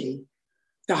can see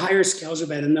the higher scales are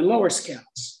better than the lower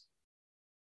scales.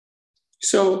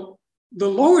 So the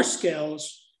lower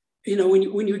scales, you know,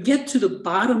 when you get to the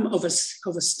bottom of a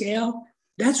scale,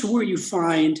 that's where you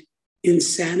find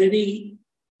insanity,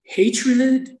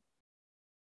 hatred,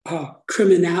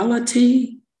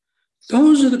 criminality.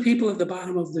 Those are the people at the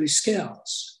bottom of the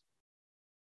scales.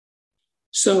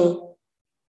 So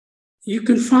you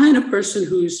can find a person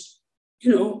who's,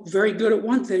 you know, very good at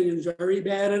one thing and very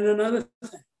bad at another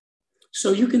thing.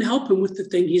 So you can help him with the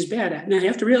thing he's bad at. Now you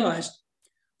have to realize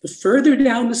the further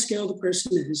down the scale the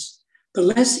person is, the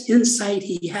less insight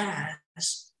he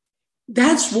has.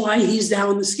 That's why he's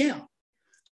down the scale.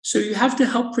 So you have to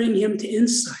help bring him to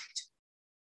insight.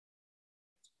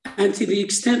 And to the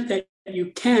extent that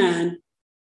you can,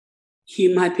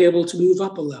 he might be able to move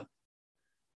up a level.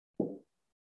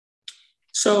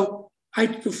 So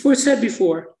I said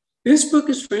before, this book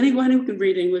is for anyone who can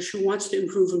read English who wants to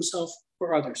improve himself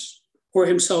or others, or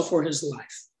himself or his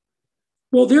life.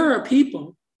 Well, there are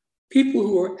people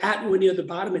who are at or near the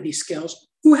bottom of these scales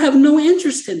who have no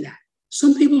interest in that.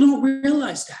 Some people don't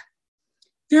realize that.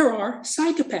 There are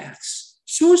psychopaths,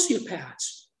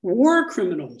 sociopaths, war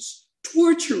criminals,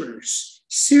 torturers,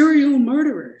 serial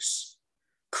murderers,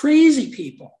 crazy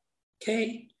people,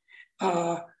 okay?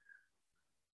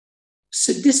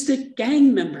 Sadistic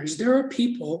gang members. There are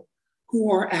people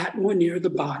who are at or near the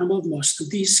bottom of most of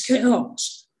these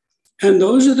scales. And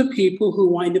those are the people who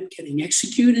wind up getting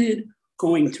executed,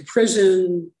 going to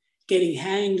prison, getting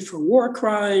hanged for war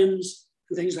crimes,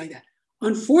 and things like that.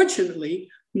 Unfortunately,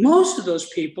 most of those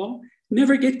people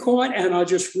never get caught and are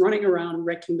just running around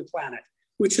wrecking the planet,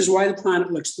 which is why the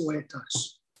planet looks the way it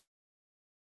does.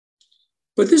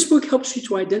 But this book helps you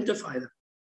to identify them.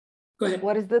 Go ahead.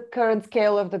 What is the current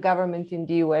scale of the government in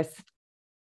the US?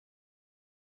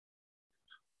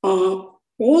 All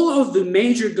of the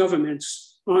major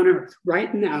governments on Earth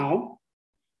right now,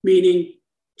 meaning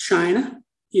China,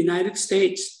 United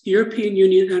States, European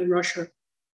Union, and Russia,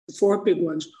 the 4 big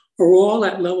ones, are all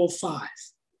at level 5.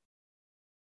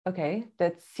 Okay,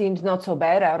 that seems not so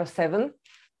bad out of 7.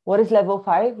 What is level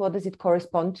 5? What does it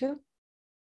correspond to?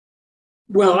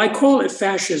 Well, I call it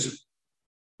fascism.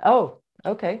 Oh,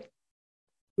 okay.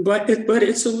 But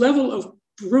it's a level of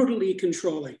brutally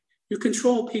controlling. You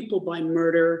control people by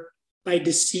murder, by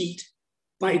deceit,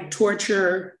 by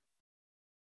torture.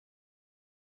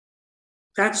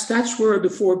 That's where the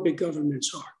four big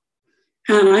governments are.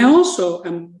 And I also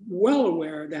am well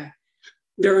aware that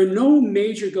there are no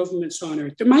major governments on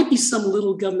earth. There might be some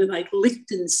little government like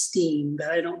Liechtenstein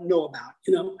that I don't know about,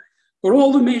 but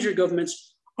all the major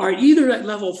governments are either at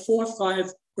level 4,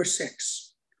 5, or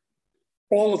 6.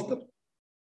 All of them.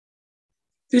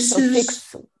 This is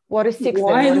 6. What is 6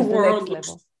 why then? the What is world the next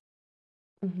looks.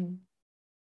 level?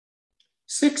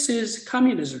 6 is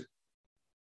communism.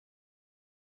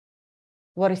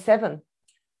 What is 7?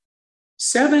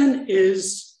 7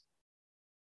 is,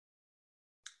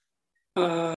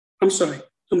 I'm sorry,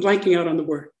 I'm blanking out on the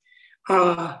word.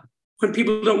 When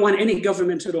people don't want any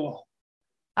government at all.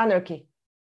 Anarchy.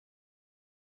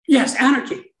 Yes,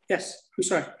 anarchy. Yes, I'm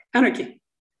sorry, anarchy.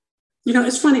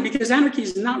 It's funny because anarchy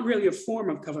is not really a form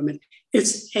of government.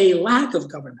 It's a lack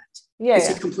of government. It's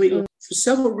a complete, for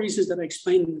several reasons that I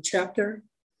explained in the chapter,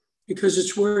 because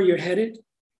it's where you're headed.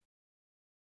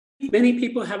 Many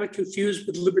people have it confused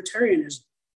with libertarianism.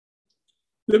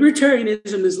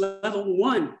 Libertarianism is level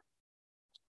 1.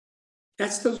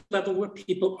 That's the level where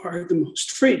people are the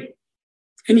most free.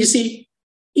 And you see,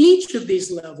 each of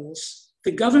these levels,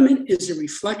 the government is a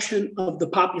reflection of the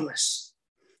populace.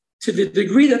 To the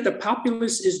degree that the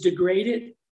populace is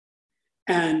degraded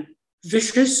and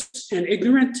vicious and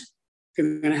ignorant,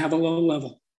 they're going to have a low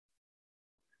level.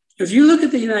 If you look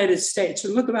at the United States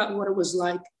and look about what it was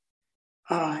like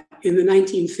in the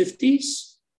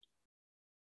 1950s,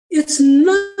 it's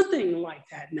nothing like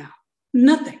that now.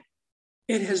 Nothing.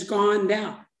 It has gone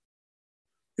down.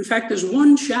 In fact, there's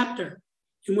one chapter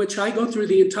in which I go through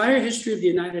the entire history of the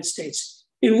United States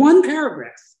in one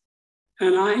paragraph.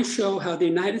 And I show how the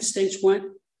United States went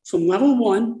from level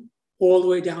 1 all the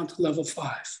way down to level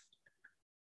 5.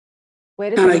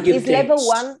 Wait a second.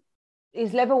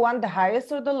 Is level 1 the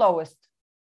highest or the lowest?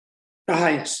 The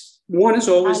highest. 1 is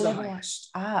always the highest.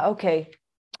 Okay.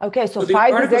 Okay, so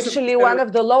 5 is actually one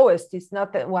of the lowest. It's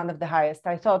not one of the highest.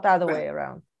 I thought the other way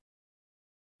around.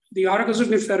 The Articles of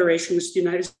Confederation, which the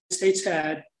United States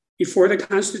had before the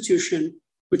Constitution,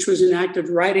 which was enacted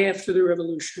right after the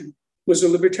Revolution, was a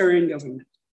libertarian government.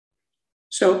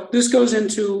 So this goes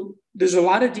into, there's a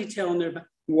lot of detail in there about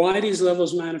why these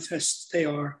levels manifest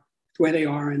the way they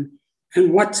are, and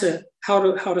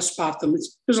how to spot them.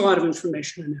 There's a lot of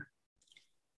information in there.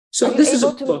 So this is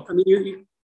a book. I mean, you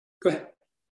go ahead.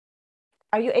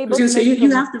 Are you able I was going to say,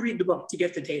 you have to read the book to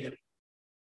get the data.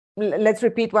 Let's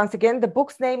repeat once again. The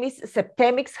book's name is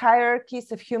Septmics,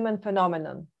 Hierarchies of Human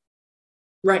Phenomenon.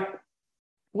 Right.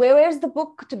 Where's the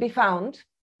book to be found,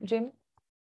 Jim?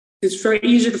 It's very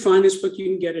easy to find this book. You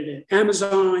can get it at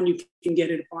Amazon. You can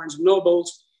get it at Barnes &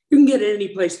 Nobles. You can get it any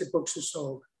place that books are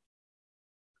sold.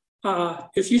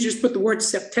 If you just put the word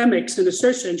Septmics in the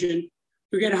search engine,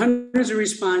 you get hundreds of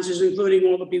responses, including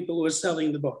all the people who are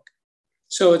selling the book.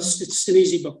 So it's an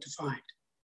easy book to find.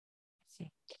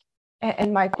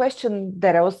 And my question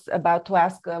that I was about to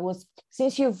ask was,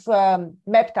 since you've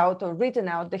mapped out or written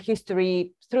out the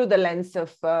history through the lens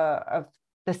of the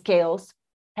scales,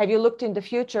 have you looked in the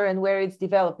future and where it's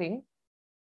developing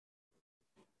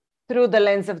through the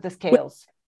lens of the scales?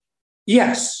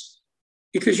 Yes,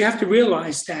 because you have to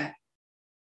realize that,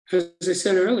 as I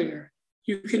said earlier,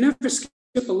 you can never skip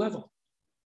a level.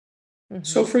 Mm-hmm.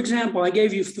 So, for example, I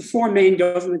gave you the 4 main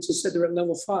governments and said they're at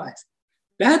level 5.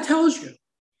 That tells you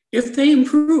if they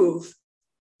improve,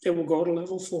 they will go to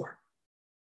level 4.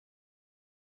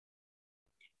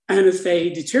 And if they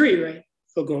deteriorate,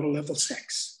 they'll go to level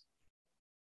 6.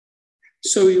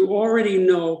 So you already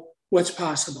know what's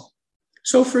possible.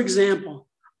 So, for example,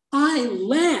 I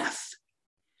laugh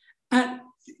at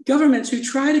governments who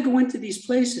try to go into these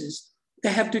places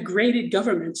that have degraded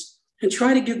governments and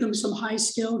try to give them some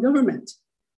high-scale government.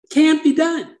 Can't be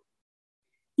done.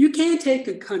 You can't take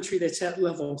a country that's at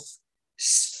level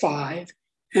 5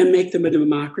 and make them a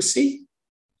democracy.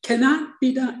 Cannot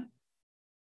be done.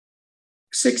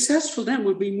 Success for them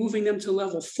would be moving them to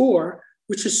level 4,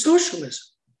 which is socialism.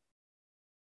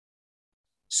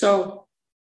 So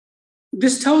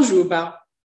this tells you about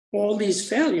all these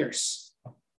failures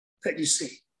that you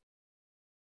see.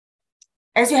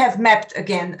 As you have mapped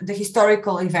again the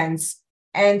historical events,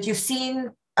 and you've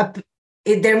seen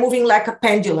they're moving like a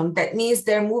pendulum, that means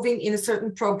they're moving in a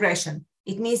certain progression.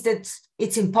 It means that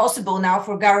it's impossible now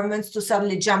for governments to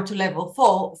suddenly jump to level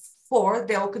 4.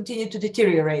 They'll continue to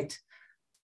deteriorate.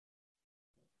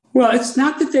 Well, it's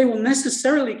not that they will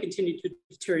necessarily continue to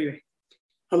deteriorate.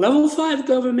 A level 5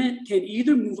 government can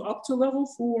either move up to level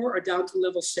 4 or down to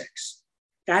level 6.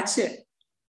 That's it.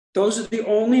 Those are the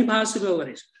only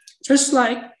possibilities. Just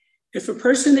like if a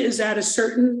person is at a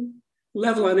certain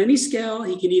level on any scale,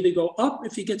 he can either go up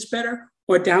if he gets better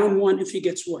or down one if he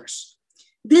gets worse.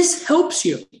 This helps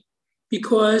you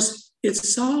because it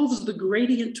solves the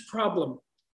gradient problem.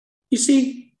 You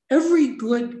see, every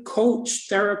good coach,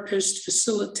 therapist,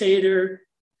 facilitator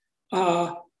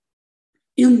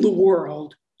in the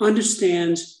world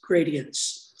understands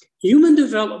gradients. Human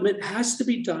development has to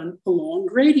be done along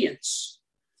gradients.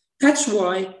 That's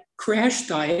why crash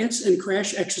diets and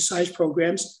crash exercise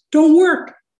programs don't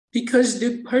work, because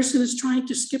the person is trying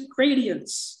to skip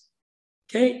gradients.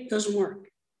 Okay, it doesn't work.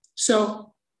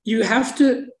 So you have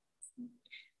to,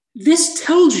 this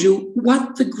tells you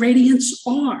what the gradients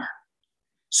are.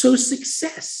 So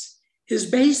success is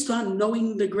based on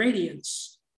knowing the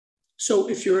gradients. So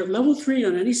if you're at level 3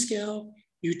 on any scale,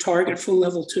 you target for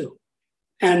level 2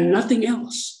 and nothing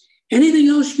else. Anything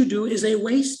else you do is a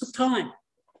waste of time.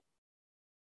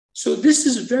 So this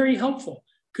is very helpful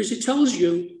because it tells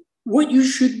you what you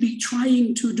should be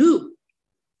trying to do.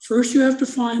 First, you have to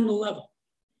find the level.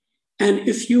 And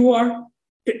if you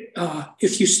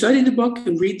study the book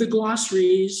and read the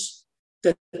glossaries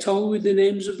that tell you the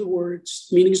names of the words,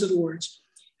 meanings of the words,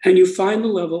 and you find the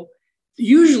level,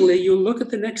 usually you'll look at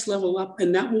the next level up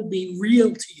and that will be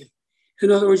real to you.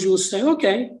 In other words, you will say,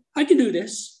 okay, I can do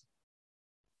this.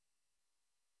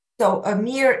 So a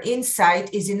mere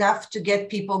insight is enough to get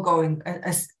people going.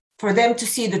 For them to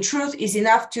see the truth is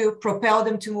enough to propel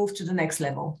them to move to the next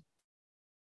level.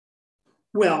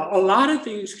 Well, a lot of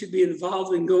things could be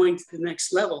involved in going to the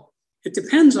next level. It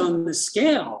depends on the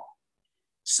scale.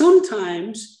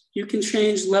 Sometimes you can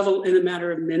change level in a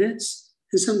matter of minutes,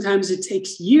 and sometimes it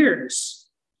takes years.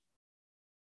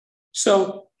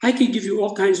 So I could give you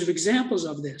all kinds of examples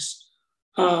of this.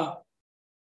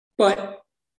 But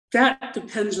that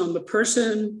depends on the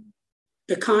person,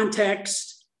 the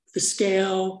context, the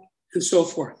scale, and so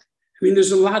forth. I mean,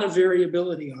 there's a lot of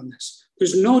variability on this.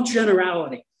 There's no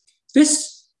generality.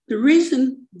 The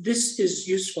reason this is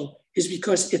useful is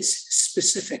because it's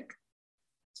specific.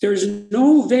 There's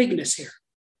no vagueness here.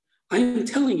 I am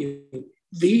telling you,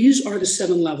 these are the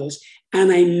 7 levels, and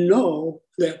I know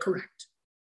they're correct.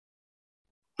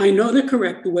 I know they're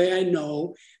correct the way I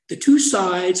know the 2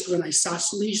 sides of an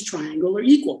isosceles triangle are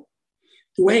equal.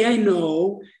 The way I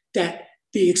know that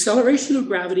the acceleration of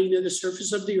gravity near the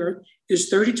surface of the Earth is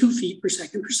 32 feet per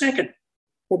second,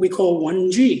 what we call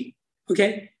 1g,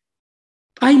 okay?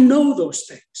 I know those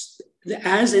things.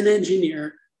 As an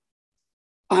engineer,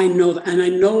 I know that, and I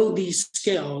know these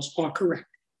scales are correct.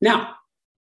 Now,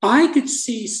 I could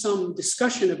see some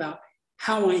discussion about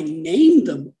how I named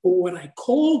them or what I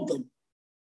called them.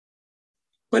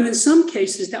 But in some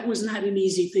cases, that was not an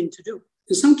easy thing to do.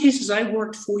 In some cases, I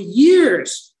worked for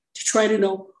years to try to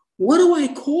know, what do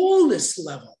I call this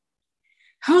level?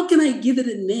 How can I give it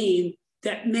a name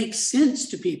that makes sense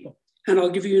to people? And I'll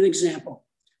give you an example.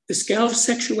 The scale of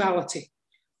sexuality.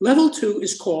 Level 2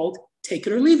 is called take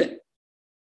it or leave it.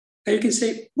 Now you can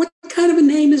say, what kind of a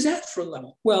name is that for a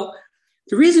level? Well,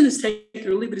 the reason it's take it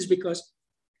or leave it is because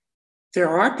there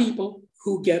are people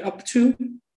who get up to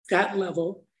that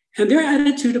level and their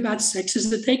attitude about sex is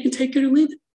that they can take it or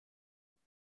leave it.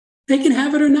 They can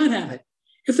have it or not have it.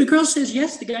 If the girl says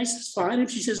yes, the guy says fine.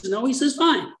 If she says no, he says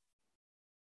fine.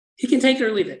 He can take it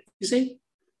or leave it, you see?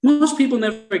 Most people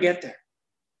never get there.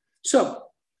 So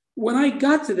when I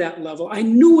got to that level, I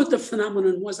knew what the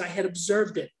phenomenon was. I had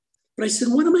observed it. But I said,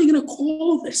 what am I going to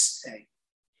call this thing?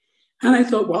 And I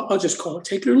thought, well, I'll just call it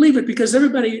take it or leave it because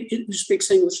everybody who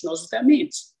speaks English knows what that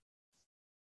means.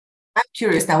 I'm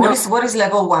curious now, what is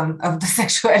level 1 of the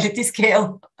sexuality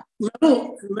scale?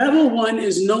 Level 1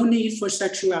 is no need for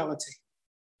sexuality.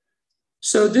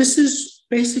 So this is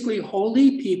basically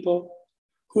holy people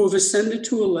who have ascended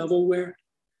to a level where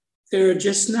they're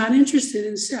just not interested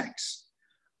in sex.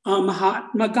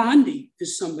 Mahatma Gandhi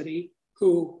is somebody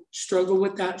who struggled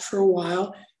with that for a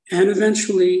while, and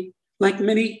eventually, like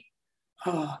many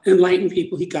enlightened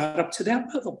people, he got up to that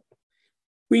level.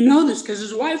 We know this because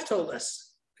his wife told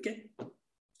us. Okay,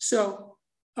 so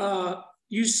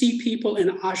you see people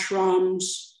in ashrams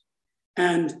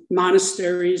and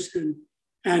monasteries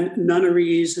and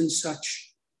nunneries and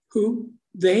such who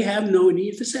they have no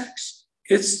need for sex.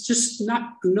 It's just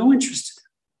no interest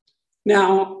in it.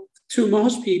 Now, to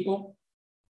most people,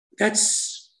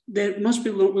 most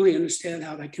people don't really understand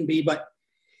how that can be, but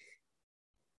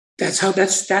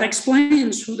that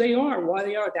explains who they are, why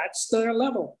they are. That's their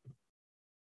level.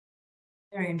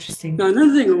 Very interesting. Now,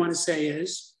 another thing I want to say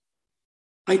is,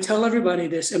 I tell everybody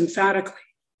this emphatically,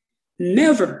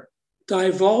 never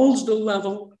divulge the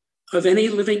level of any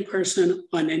living person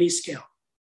on any scale.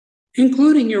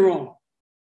 including your own,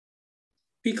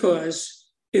 because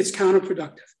it's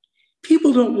counterproductive.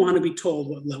 People don't want to be told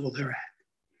what level they're at.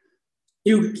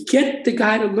 You get the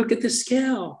guy to look at the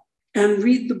scale and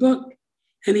read the book,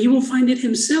 and he will find it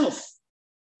himself,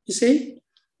 you see?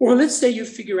 Or let's say you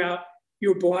figure out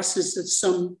your boss is at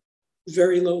some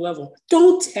very low level.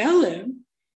 Don't tell him.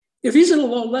 If he's at a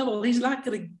low level, he's not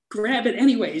going to grab it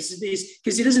anyways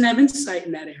because he doesn't have insight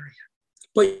in that area.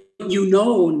 But you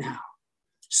know now.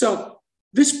 So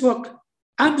this book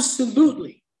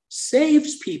absolutely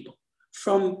saves people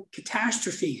from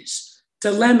catastrophes,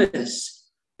 dilemmas,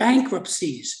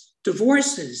 bankruptcies,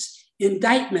 divorces,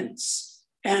 indictments,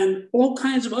 and all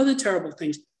kinds of other terrible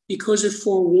things because it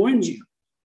forewarns you.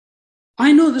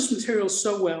 I know this material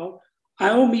so well,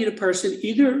 I will meet a person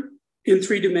either in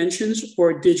 3 dimensions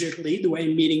or digitally, the way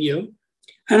I'm meeting you,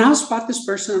 and I'll spot this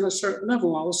person on a certain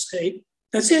level. I'll say,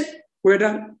 that's it, we're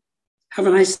done. Have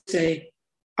a nice day.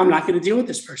 I'm not going to deal with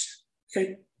this person,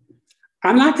 okay?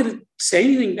 I'm not going to say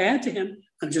anything bad to him.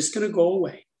 I'm just going to go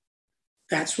away.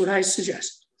 That's what I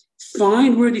suggest.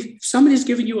 Find where somebody's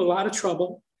giving you a lot of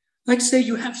trouble. Like say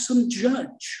you have some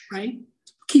judge, right?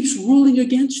 Who keeps ruling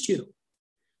against you.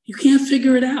 You can't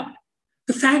figure it out.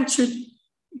 The fact should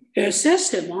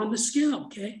assess him on the scale,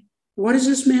 okay? What is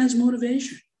this man's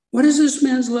motivation? What is this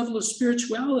man's level of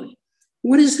spirituality?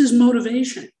 What is his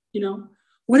motivation? You know,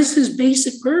 what is his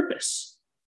basic purpose?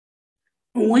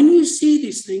 And when you see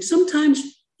these things, sometimes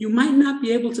you might not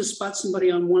be able to spot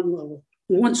somebody on one level,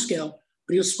 one scale,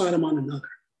 but you'll spot them on another.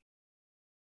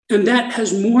 And that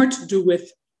has more to do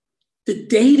with the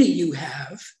data you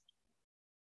have,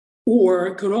 or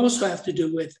it could also have to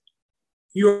do with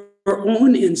your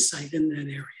own insight in that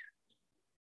area.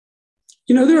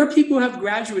 You know, there are people who have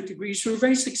graduate degrees who are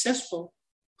very successful,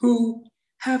 who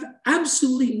have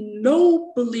absolutely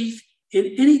no belief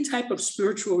in any type of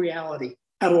spiritual reality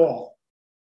at all.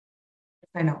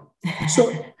 I know.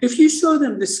 So if you show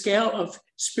them the scale of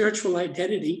spiritual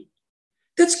identity,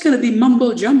 that's going to be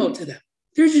mumbo jumbo to them.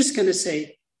 They're just going to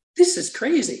say, this is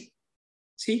crazy.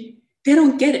 See, they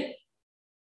don't get it.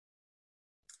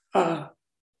 As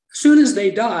soon as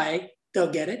they die,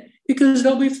 they'll get it because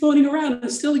they'll be floating around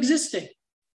and still existing.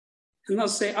 And they'll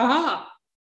say, aha,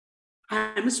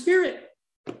 I'm a spirit.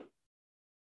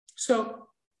 So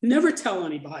never tell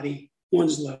anybody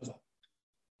one's level.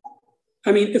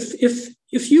 I mean,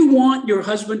 if you want your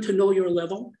husband to know your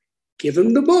level, give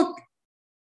him the book.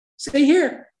 Say,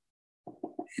 here,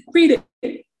 read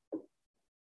it.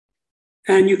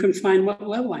 And you can find what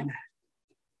level I'm at.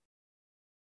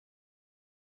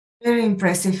 Very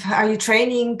impressive. Are you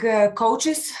training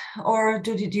coaches, or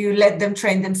do you let them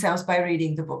train themselves by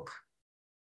reading the book?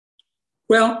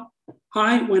 Well,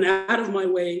 I went out of my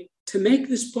way to make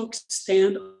this book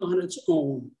stand on its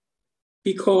own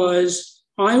because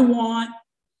I want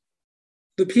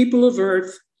the people of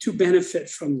Earth to benefit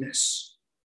from this.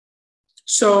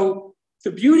 So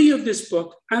the beauty of this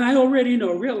book, and I already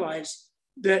realize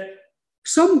that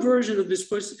some version of this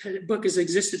book has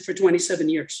existed for 27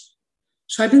 years.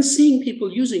 So I've been seeing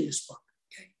people using this book,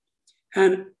 okay?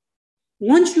 And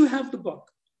once you have the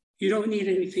book, you don't need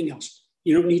anything else.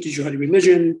 You don't need to join a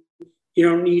religion. You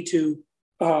don't need to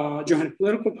join a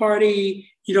political party.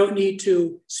 You don't need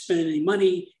to spend any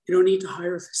money. You don't need to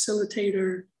hire a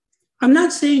facilitator. I'm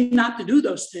not saying not to do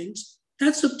those things.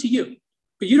 That's up to you.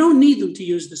 But you don't need them to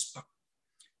use this book.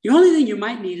 The only thing you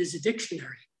might need is a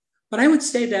dictionary. But I would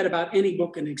say that about any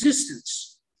book in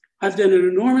existence. I've done an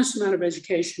enormous amount of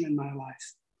education in my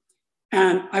life.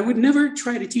 And I would never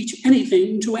try to teach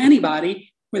anything to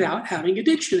anybody without having a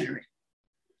dictionary.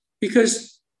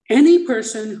 Because any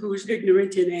person who is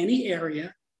ignorant in any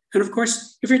area, and of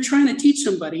course, if you're trying to teach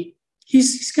somebody,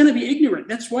 he's going to be ignorant.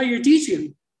 That's why you're teaching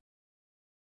him.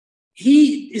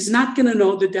 He is not going to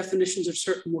know the definitions of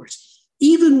certain words.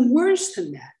 Even worse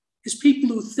than that is people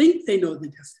who think they know the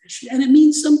definition and it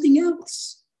means something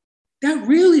else. That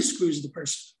really screws the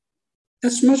person.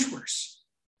 That's much worse.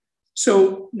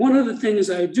 So one of the things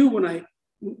I do when I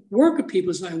work with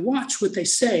people is I watch what they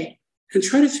say and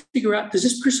try to figure out, does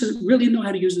this person really know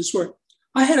how to use this word?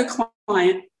 I had a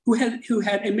client who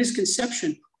had a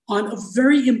misconception on a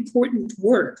very important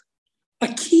word, a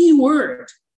key word,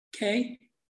 okay?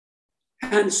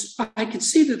 And I could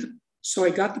see that, so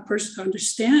I got the person to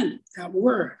understand that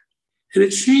word. And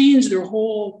it changed their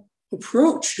whole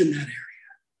approach in that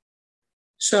area.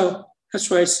 So that's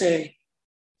why I say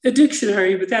a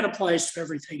dictionary, but that applies to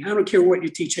everything. I don't care what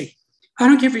you're teaching. I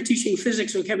don't care if you're teaching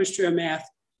physics or chemistry or math.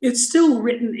 It's still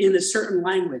written in a certain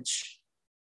language.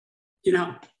 You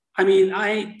know, I mean,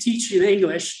 I teach in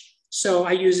English, so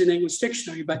I use an English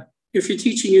dictionary. But if you're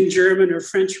teaching in German or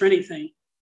French or anything,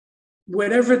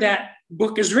 whatever that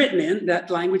book is written in, that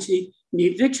language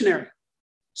need a dictionary.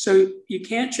 So you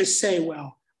can't just say,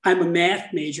 well, I'm a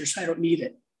math major, so I don't need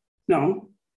it. No,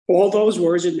 all those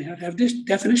words in math have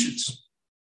definitions.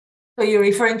 So you're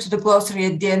referring to the glossary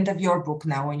at the end of your book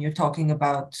now when you're talking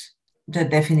about the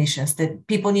definitions, that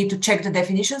people need to check the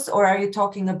definitions, or are you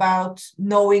talking about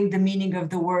knowing the meaning of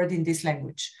the word in this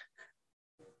language?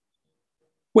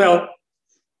 Well,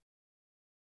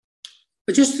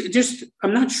 just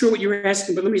I'm not sure what you're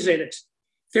asking, but let me say this.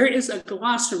 There is a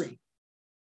glossary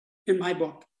in my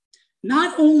book,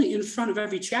 not only in front of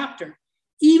every chapter,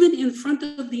 even in front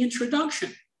of the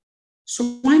introduction.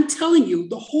 So I'm telling you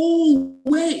the whole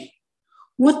way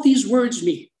what these words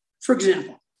mean. For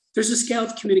example, there's a scale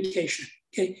of communication.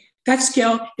 Okay, that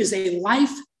scale is a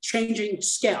life-changing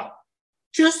scale.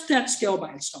 Just that scale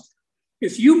by itself.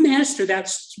 If you master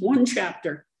that one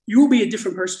chapter, you will be a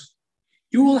different person.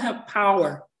 You will have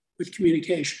power with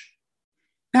communication.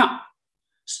 Now,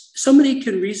 somebody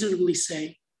can reasonably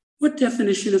say, what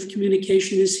definition of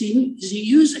communication is he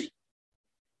using?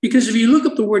 Because if you look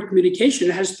up the word communication,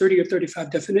 it has 30 or 35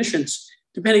 definitions,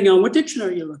 depending on what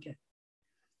dictionary you look at.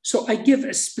 So I give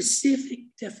a specific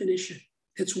definition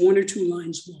that's 1 or 2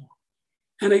 lines long.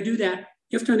 And I do that.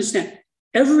 You have to understand,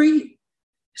 every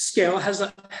scale has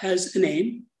a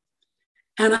name,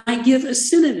 and I give a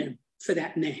synonym for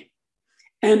that name.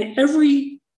 And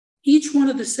each one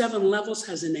of the 7 levels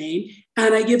has a name,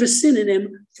 and I give a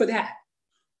synonym for that.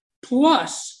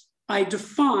 Plus, I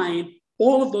define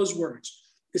all of those words.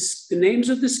 The names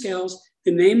of the scales,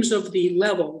 the names of the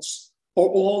levels are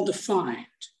all defined.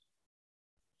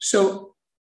 So,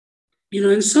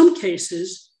 in some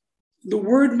cases, the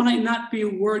word might not be a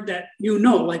word that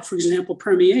like, for example,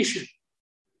 permeation.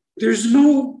 There's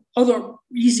no other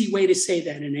easy way to say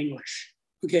that in English,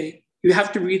 okay? You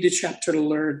have to read the chapter to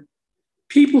learn.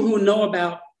 People who know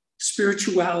about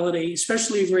spirituality,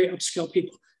 especially very upscale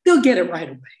people, they'll get it right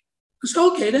away.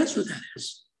 So, okay, that's what that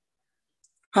is.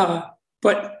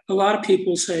 But a lot of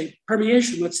people say,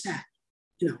 permeation, what's that?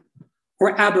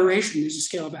 Or aberration, there's a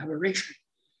scale of aberration.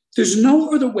 There's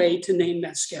no other way to name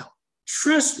that scale.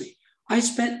 Trust me, I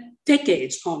spent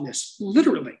decades on this,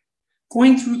 literally,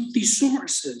 going through these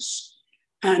sources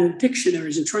and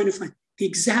dictionaries and trying to find the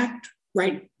exact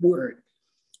right word.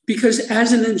 Because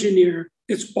as an engineer,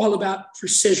 it's all about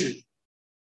precision.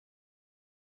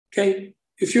 Okay?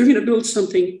 If you're going to build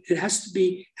something, it has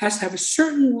to have a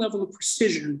certain level of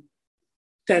precision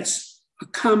that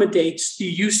accommodates the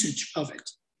usage of it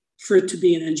for it to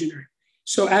be an engineer.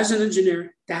 So as an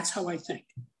engineer, that's how I think.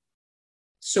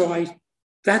 So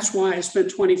that's why I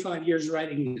spent 25 years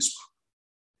writing this book,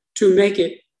 to make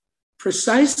it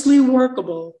precisely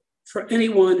workable for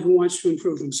anyone who wants to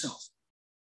improve himself.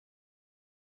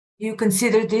 You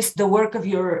consider this the work of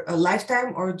your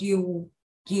lifetime, or do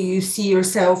you see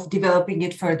yourself developing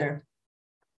it further?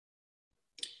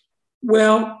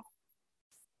 Well,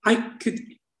 I could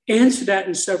answer that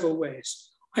in several ways.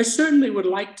 I certainly would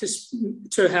like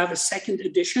to have a second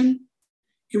edition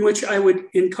in which I would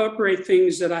incorporate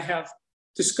things that I have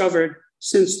discovered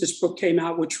since this book came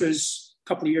out, which was a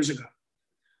couple of years ago.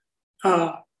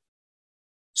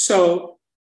 So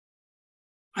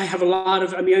I have I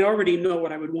already know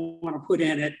what I would want to put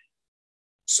in it.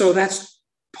 So that's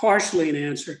partially an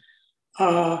answer.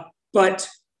 But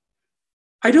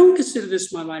I don't consider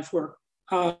this my life work.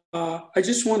 I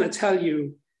just want to tell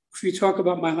you, if you talk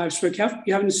about my life's work, you have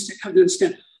to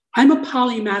understand, I'm a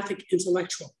polymathic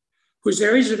intellectual whose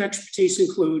areas of expertise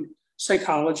include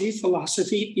psychology,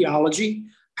 philosophy, theology,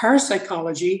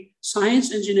 parapsychology,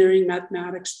 science, engineering,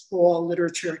 mathematics, law,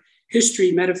 literature,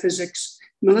 history, metaphysics,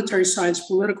 military science,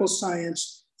 political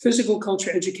science, physical culture,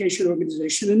 education,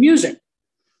 organization, and music.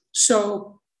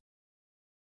 So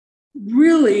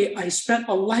really, I spent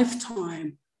a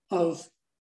lifetime of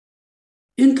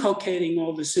inculcating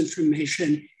all this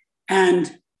information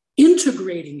and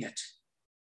integrating it.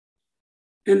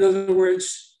 In other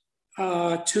words,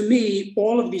 to me,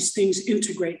 all of these things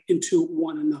integrate into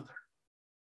one another.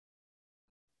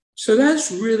 So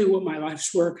that's really what my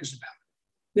life's work is about.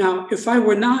 Now, if I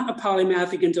were not a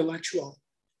polymathic intellectual,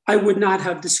 I would not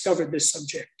have discovered this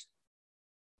subject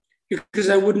because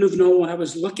I wouldn't have known what I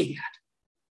was looking at.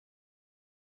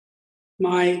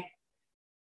 My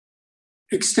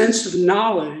extensive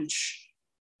knowledge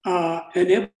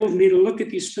enabled me to look at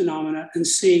these phenomena and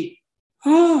see,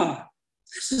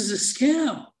 this is a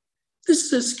scale. This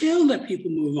is a scale that people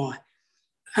move on.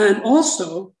 And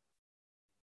also,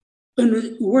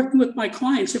 when working with my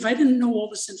clients, if I didn't know all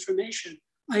this information,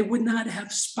 I would not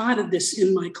have spotted this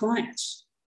in my clients.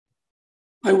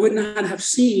 I would not have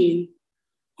seen,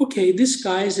 okay, this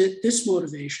guy's at this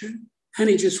motivation, and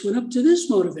he just went up to this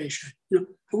motivation. I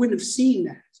wouldn't have seen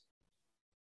that.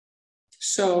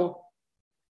 So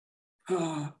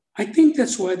I think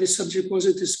that's why this subject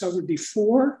wasn't discovered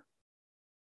before,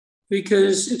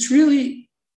 because it's really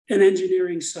an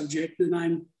engineering subject, and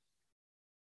I'm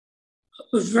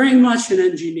very much an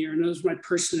engineer. And that's my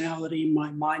personality, my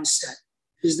mindset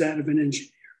is that of an engineer.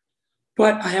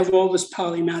 But I have all this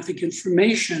polymathic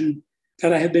information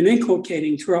that I have been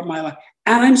inculcating throughout my life,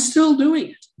 and I'm still doing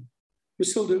it. I'm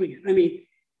still doing it. I mean,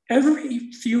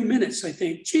 every few minutes I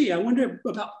think, gee, I wonder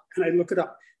about, and I look it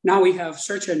up. Now we have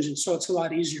search engines, so it's a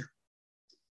lot easier.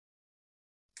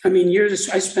 I mean,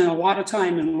 I spent a lot of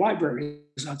time in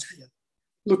libraries, I'll tell you,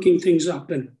 looking things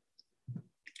up, and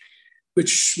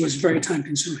which was very time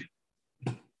consuming.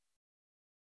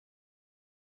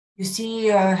 You see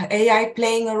AI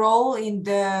playing a role in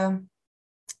the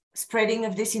spreading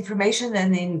of this information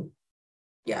and in,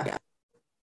 yeah.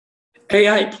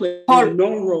 AI played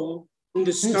no role in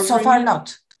discovering. So far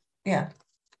not, yeah.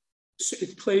 So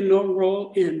it played no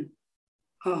role in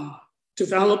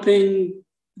developing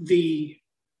the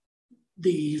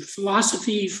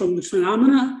philosophy from the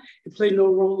phenomena. It played no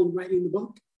role in writing the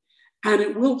book. And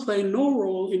it will play no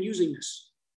role in using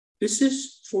this. This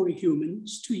is for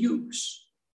humans to use.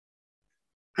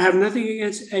 I have nothing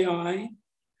against AI,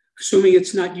 assuming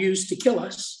it's not used to kill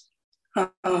us.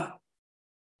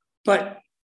 But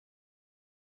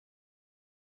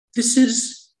this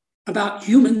is about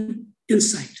human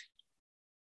insight.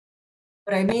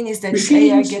 What I mean is that if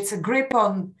AI gets a grip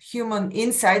on human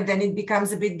insight, then it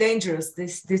becomes a bit dangerous.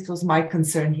 This was my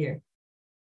concern here.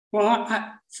 Well,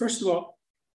 first of all,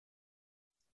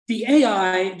 the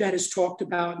AI that is talked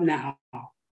about now,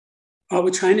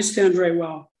 which I understand very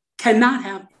well, cannot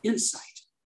have insight.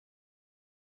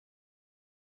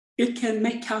 It can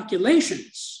make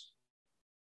calculations,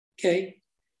 okay?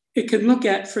 It can look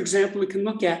at, for example, it can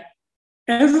look at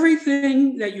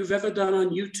everything that you've ever done on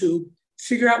YouTube,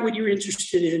 figure out what you're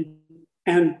interested in,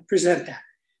 and present that.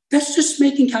 That's just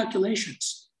making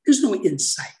calculations. There's no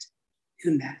insight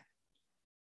in that.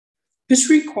 This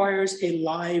requires a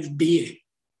live being,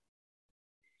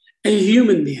 a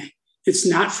human being. It's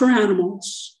not for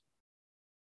animals,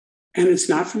 and it's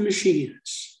not for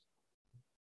machines.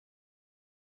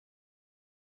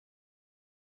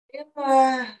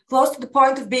 I'm close to the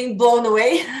point of being blown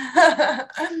away.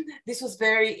 This was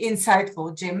very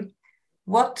insightful, Jim.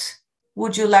 What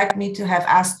would you like me to have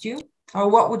asked you, or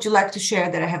what would you like to share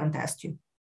that I haven't asked you?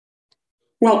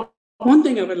 Well, one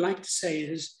thing I would like to say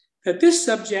is that this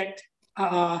subject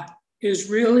is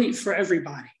really for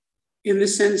everybody, in the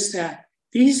sense that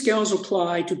these skills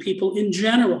apply to people in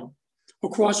general,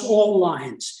 across all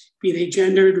lines, be they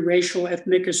gendered, racial,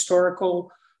 ethnic,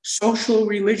 historical, social,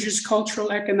 religious,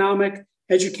 cultural, economic,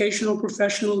 educational,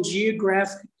 professional,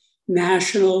 geographic,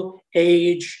 national,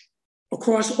 age,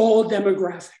 across all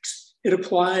demographics. It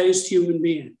applies to human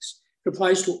beings. It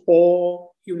applies to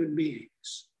all human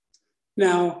beings.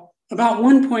 Now, about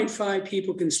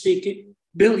 1.5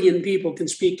 billion people can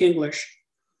speak English.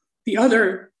 The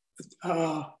other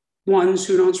ones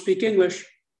who don't speak English,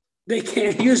 they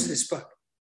can't use this book.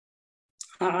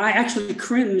 I actually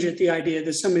cringe at the idea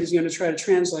that somebody's going to try to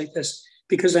translate this,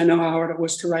 because I know how hard it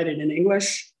was to write it in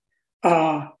English.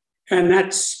 And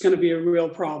that's going to be a real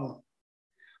problem.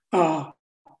 I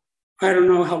don't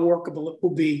know how workable it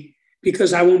will be,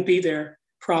 because I won't be there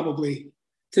probably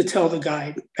to tell the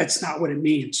guy that's not what it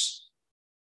means.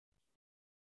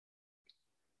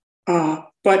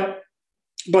 But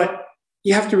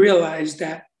you have to realize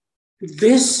that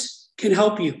this can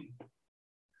help you.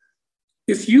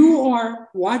 If you are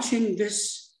watching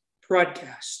this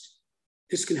broadcast,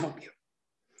 this can help you,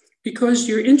 because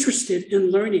you're interested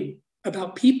in learning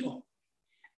about people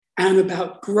and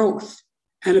about growth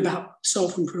and about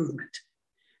self-improvement.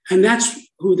 And that's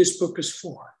who this book is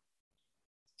for.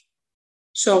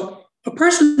 So a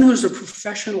person who's a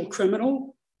professional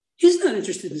criminal, he's not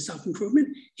interested in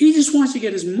self-improvement. He just wants to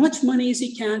get as much money as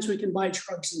he can so he can buy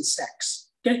drugs and sex.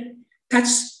 Okay?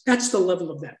 That's the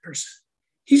level of that person.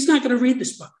 He's not going to read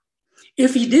this book.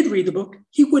 If he did read the book,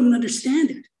 he wouldn't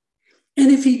understand it.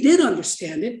 And if he did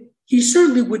understand it, he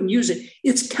certainly wouldn't use it.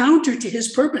 It's counter to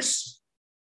his purpose.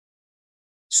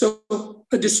 So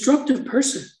a destructive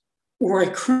person or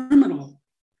a criminal,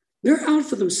 they're out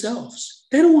for themselves.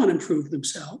 They don't want to improve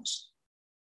themselves.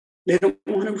 They don't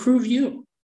want to improve you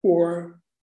or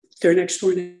their next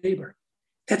door neighbor.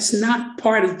 That's not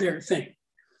part of their thing.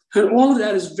 And all of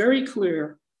that is very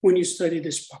clear when you study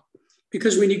this book.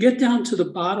 Because when you get down to the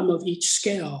bottom of each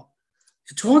scale,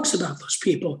 it talks about those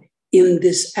people in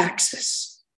this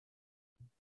axis.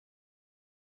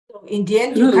 So in the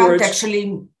end, you can't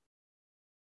actually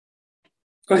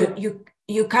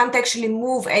you can't actually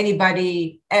move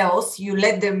anybody else. You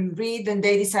let them read and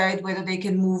they decide whether they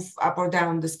can move up or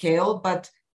down the scale, but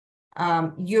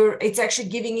it's actually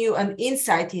giving you an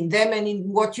insight in them and in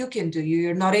what you can do.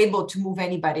 You're not able to move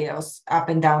anybody else up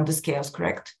and down the scales,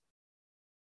 correct?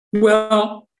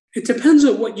 Well, it depends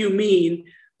on what you mean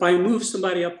by move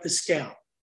somebody up the scale.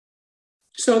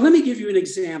 So let me give you an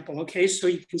example, okay, so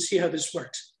you can see how this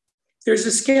works. There's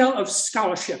a scale of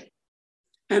scholarship.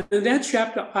 And in that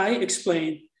chapter, I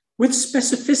explain with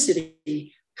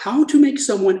specificity how to make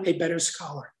someone a better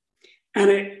scholar. And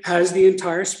it has the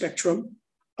entire spectrum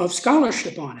of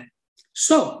scholarship on it.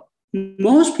 So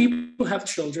most people have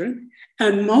children,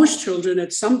 and most children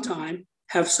at some time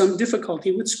have some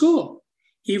difficulty with school,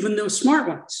 even those smart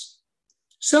ones.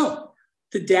 So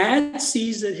the dad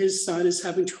sees that his son is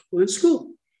having trouble in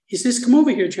school. He says, come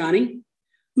over here, Johnny.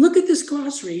 Look at this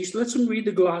glossary. He lets him read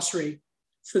the glossary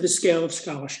for the scale of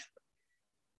scholarship.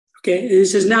 Okay, and he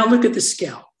says, now look at the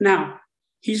scale. Now,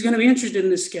 he's going to be interested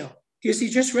in the scale because he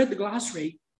just read the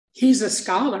glossary. He's a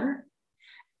scholar,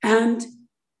 and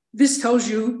this tells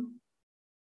you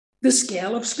the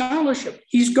scale of scholarship.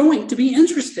 He's going to be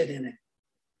interested in it.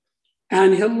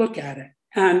 And he'll look at it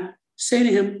and say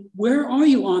to him, where are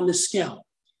you on the scale?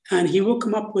 And he will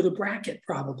come up with a bracket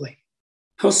probably.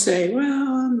 He'll say,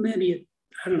 well, maybe,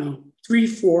 I don't know, 3,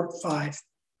 4, 5.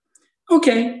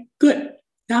 Okay, good.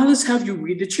 Now let's have you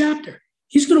read the chapter.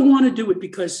 He's going to want to do it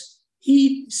because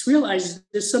he realizes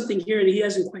there's something here and he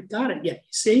hasn't quite got it yet,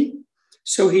 you see?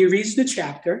 So he reads the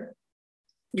chapter.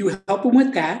 You help him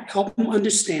with that, help him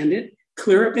understand it,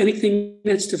 clear up anything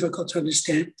that's difficult to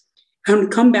understand,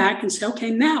 and come back and say,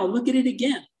 okay, now look at it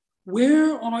again.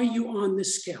 Where are you on the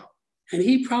scale? And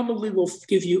he probably will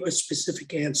give you a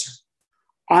specific answer.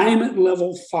 I'm at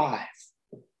level 5.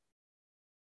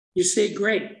 You say,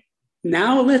 great.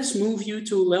 Now let's move you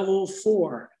to level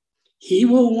 4. He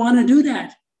will want to do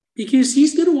that because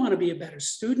he's going to want to be a better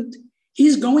student.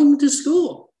 He's going to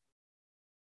school.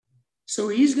 So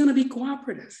he's going to be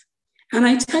cooperative. And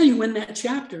I tell you in that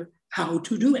chapter how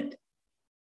to do it.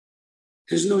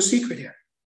 There's no secret here.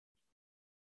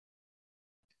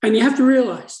 And you have to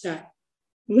realize that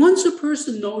once a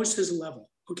person knows his level,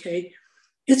 okay,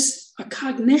 it's a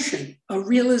cognition, a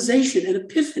realization, an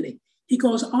epiphany. He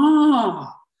goes,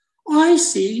 I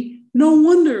see. No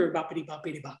wonder,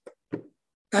 boppity-boppity-bop.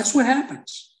 That's what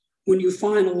happens when you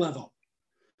find a level.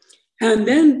 And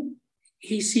then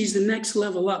he sees the next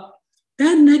level up.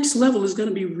 That next level is going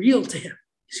to be real to him.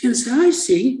 He's going to say, I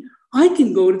see. I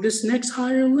can go to this next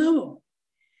higher level.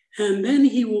 And then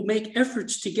he will make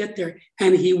efforts to get there.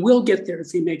 And he will get there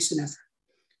if he makes an effort.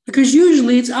 Because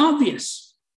usually it's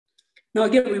obvious. Now,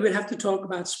 again, we would have to talk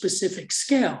about specific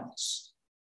scales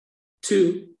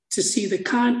to see the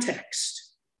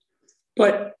context.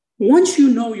 But once you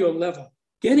know your level,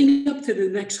 getting up to the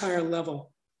next higher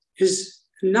level is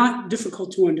not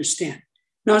difficult to understand.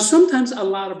 Now, sometimes a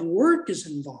lot of work is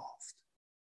involved.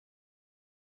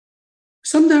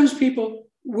 Sometimes people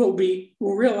will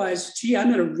realize, gee,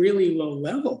 I'm at a really low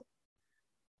level,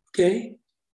 okay?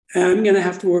 And I'm gonna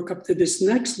have to work up to this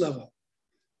next level,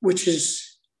 which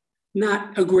is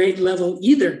not a great level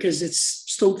either because it's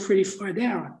still pretty far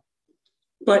down.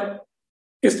 But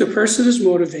if the person is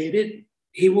motivated,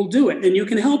 he will do it, and you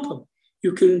can help him.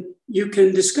 You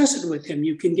can discuss it with him.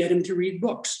 You can get him to read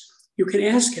books. You can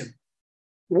ask him,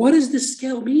 what does this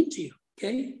scale mean to you,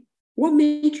 okay? What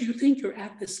makes you think you're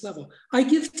at this level? I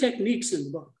give techniques in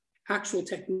the book, actual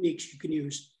techniques you can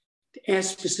use to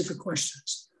ask specific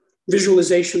questions,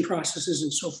 visualization processes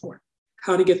and so forth,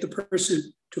 how to get the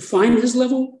person to find his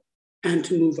level and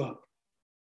to move up.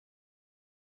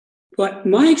 But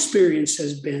my experience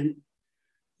has been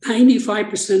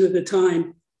 95% of the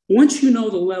time, once you know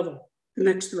the level, the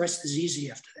rest is easy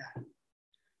after that.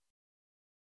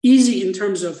 Easy in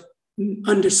terms of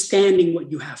understanding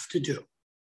what you have to do.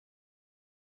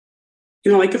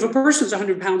 You know, like if a person's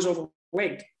 100 pounds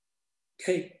overweight,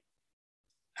 okay,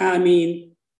 I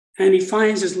mean, and he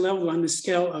finds his level on the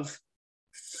scale of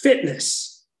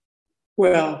fitness,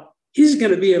 well, he's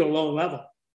going to be at a low level.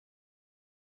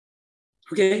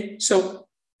 Okay, so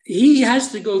he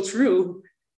has to go through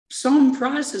some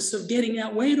process of getting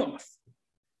that weight off.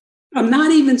 I'm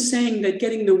not even saying that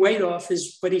getting the weight off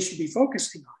is what he should be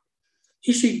focusing on.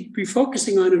 He should be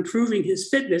focusing on improving his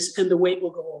fitness, and the weight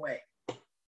will go away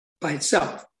by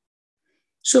itself.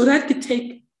 So that could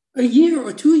take a year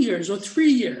or 2 years or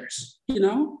 3 years, you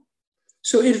know?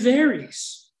 So it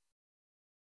varies.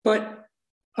 But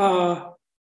the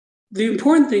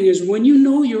important thing is when you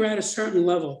know you're at a certain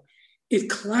level, it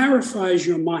clarifies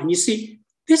your mind. You see,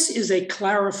 this is a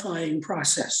clarifying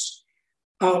process.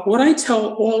 What I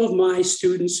tell all of my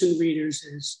students and readers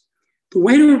is the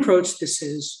way to approach this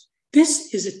is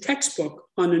a textbook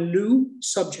on a new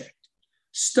subject.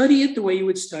 Study it the way you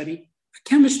would study a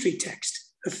chemistry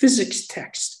text, a physics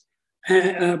text,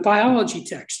 a biology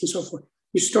text, and so forth.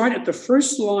 You start at the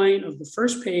first line of the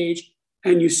first page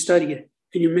and you study it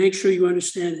and you make sure you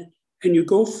understand it and you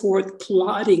go forth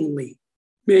ploddingly,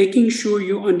 making sure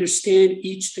you understand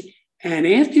each thing. And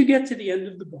after you get to the end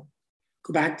of the book,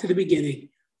 go back to the beginning,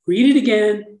 read it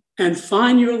again, and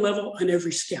find your level on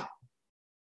every scale.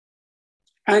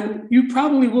 And you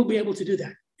probably will be able to do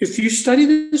that. If you study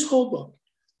this whole book,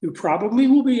 you probably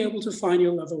will be able to find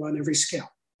your level on every scale.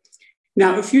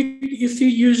 Now, if you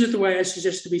use it the way I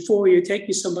suggested before, you're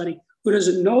taking somebody who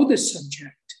doesn't know this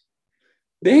subject,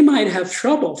 they might have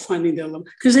trouble finding their level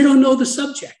because they don't know the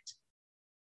subject.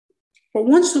 But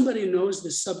once somebody knows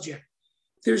the subject,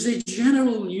 there's a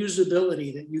general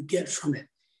usability that you get from it.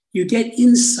 You get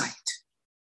insight.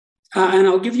 And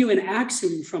I'll give you an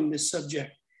axiom from this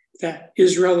subject that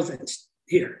is relevant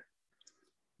here.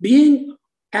 Being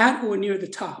at or near the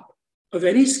top of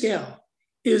any scale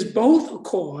is both a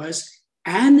cause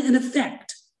and an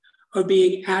effect of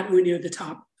being at or near the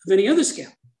top of any other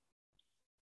scale.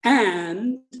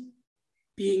 And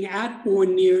being at or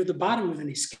near the bottom of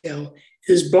any scale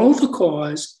is both a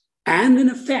cause and an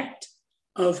effect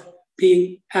of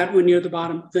being at or near the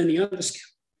bottom of any other scale.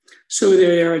 So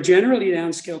there are generally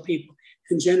downscale people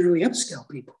and generally upscale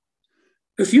people.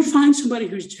 If you find somebody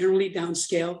who's generally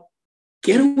downscale,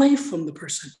 get away from the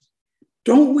person.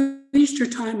 Don't waste your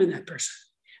time in that person.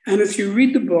 And if you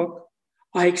read the book,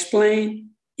 I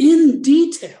explain in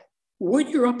detail what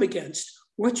you're up against,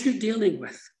 what you're dealing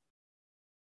with.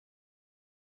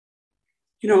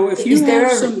 You know, if you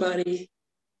have somebody,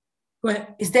 go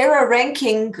ahead. Is there a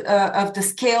ranking of the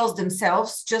scales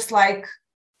themselves, just like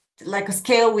a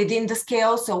scale within the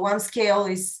scale? So one scale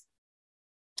is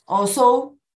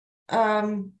also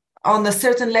on a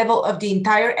certain level of the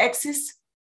entire axis?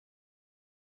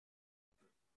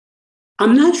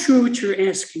 I'm not sure what you're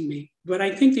asking me, but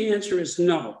I think the answer is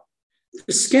no.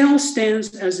 The scale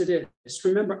stands as it is.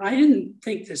 Remember, I didn't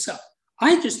think this up.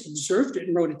 I just observed it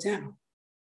and wrote it down.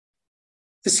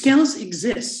 The scales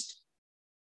exist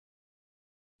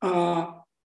the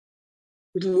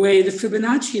way the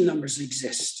Fibonacci numbers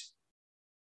exist,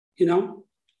 you know?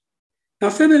 Now,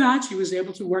 Fibonacci was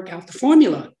able to work out the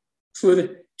formula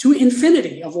to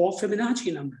infinity of all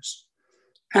Fibonacci numbers.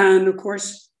 And of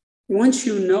course, once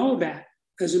you know that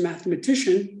as a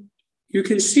mathematician, you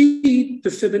can see the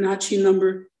Fibonacci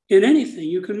number in anything.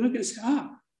 You can look and say,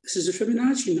 this is a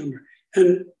Fibonacci number,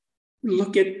 and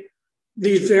look at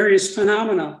the various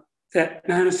phenomena that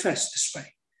manifest this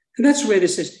way. And that's the way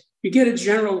this is. You get a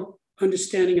general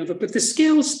understanding of it, but the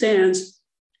scale stands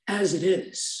as it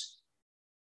is.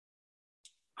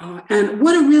 And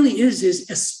what it really is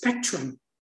a spectrum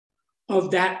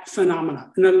of that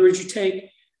phenomena. In other words, you take,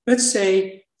 let's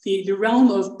say, the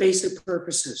realm of basic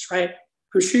purposes, right?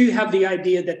 I'm sure you have the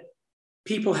idea that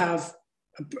people have,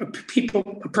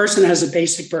 a person has a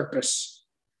basic purpose.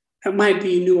 That might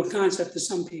be a newer concept to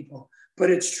some people, but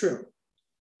it's true.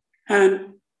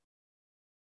 And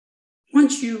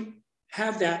once you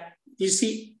have that, you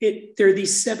see there are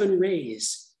these 7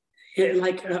 rays,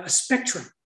 like a spectrum.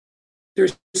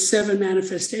 There's 7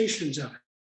 manifestations of it.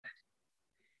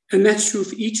 And that's true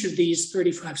for each of these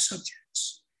 35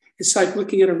 subjects. It's like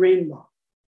looking at a rainbow.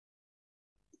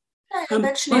 I've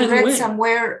actually read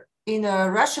somewhere in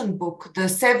a Russian book, the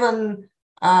 7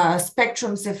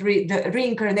 spectrums of the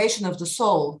reincarnation of the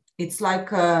soul. It's like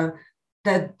the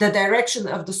direction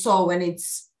of the soul when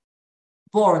it's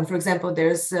born. For example,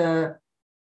 there's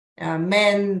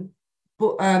men,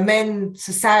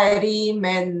 society,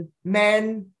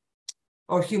 men,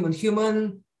 or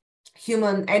human,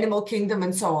 animal kingdom,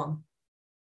 and so on.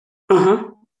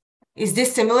 Uh-huh. Is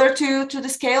this similar to the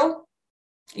scale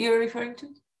you're referring to?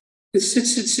 It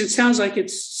sounds like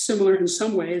it's similar in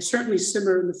some way. It's certainly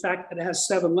similar in the fact that it has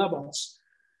 7 levels.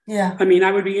 Yeah. I mean,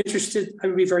 I would be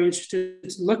very interested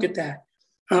to look at that.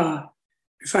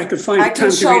 If I could find I time can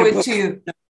to show read a it book. to you.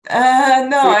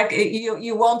 No,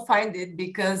 you won't find it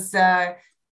because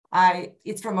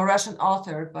it's from a Russian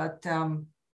author, but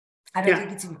I don't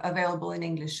think it's available in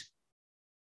English.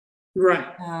 Right.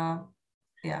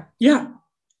 Yeah. Yeah.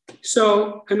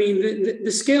 So, I mean,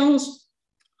 the scales,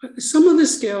 some of the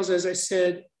scales, as I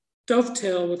said,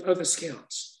 dovetail with other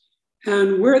scales.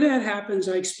 And where that happens,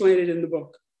 I explain it in the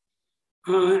book.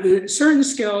 Certain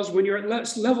scales, when you're at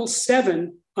level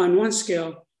 7 on one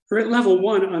scale, or at level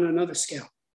 1 on another scale,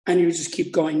 and you just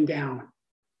keep going down.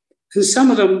 And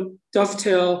some of them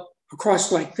dovetail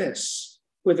across like this.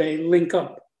 with a link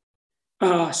up.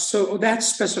 So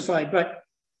that's specified. But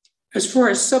as far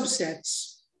as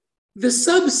subsets, the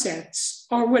subsets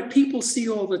are what people see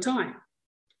all the time.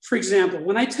 For example,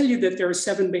 when I tell you that there are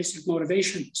 7 basic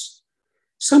motivations,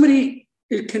 somebody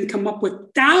can come up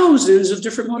with thousands of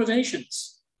different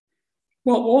motivations.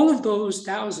 Well, all of those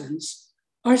thousands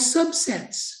are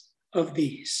subsets of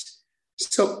these.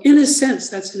 So in a sense,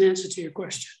 that's an answer to your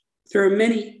question. There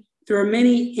are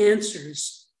many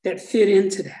answers that fit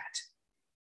into that.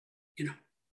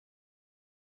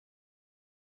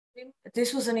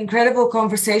 This was an incredible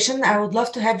conversation. I would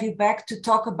love to have you back to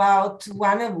talk about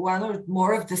one or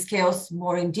more of the scales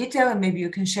more in detail, and maybe you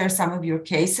can share some of your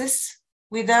cases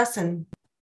with us and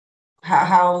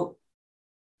how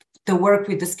the work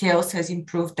with the scales has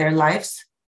improved their lives.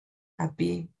 I'd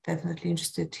be definitely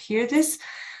interested to hear this.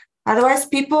 Otherwise,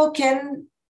 people can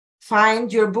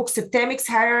find your book, Septmics,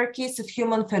 Hierarchies of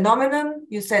Human Phenomenon.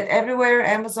 You said everywhere,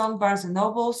 Amazon, Barnes and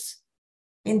Nobles,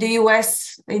 in the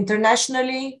US,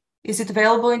 internationally. Is it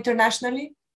available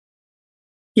internationally?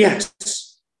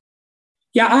 Yes.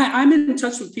 Yeah, I'm in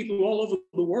touch with people all over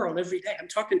the world every day. I'm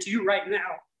talking to you right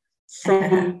now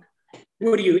from,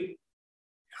 what are you,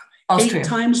 Austria. 8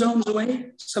 time zones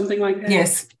away? Something like that?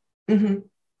 Yes. Mm-hmm.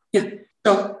 Yeah.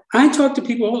 So I talk to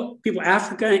people,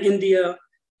 Africa, India.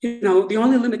 The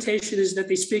only limitation is that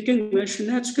they speak English, and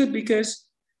that's good because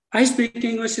I speak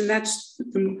English, and that's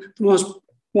the most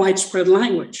widespread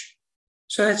language.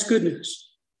 So that's good news.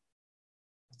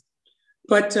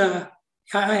 But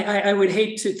I would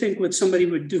hate to think what somebody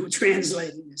would do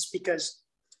translating this, because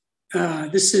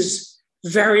this is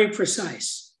very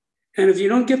precise. And if you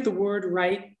don't get the word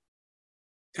right,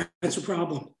 that's a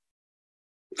problem,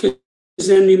 because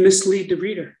then you mislead the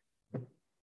reader.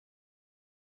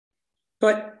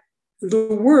 But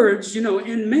the words,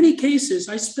 in many cases,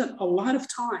 I spent a lot of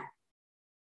time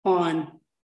on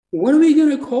what are we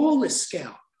going to call this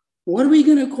scale? What are we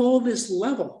going to call this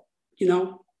level?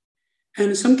 And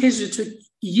in some cases, it took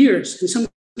years. In some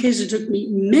cases, it took me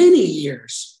many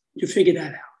years to figure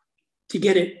that out, to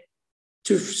get it,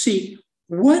 to see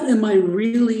what am I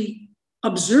really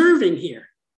observing here?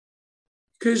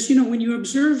 Because, when you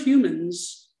observe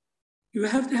humans, you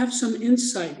have to have some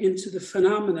insight into the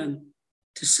phenomenon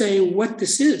to say what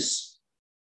this is.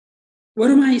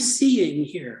 What am I seeing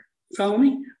here? Follow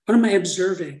me? What am I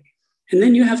observing? And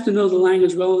then you have to know the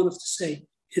language well enough to say,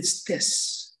 it's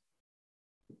this.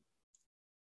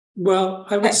 Well,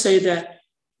 I would say that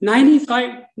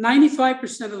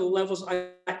 95% of the levels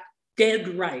are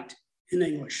dead right in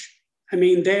English. I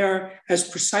mean, they are as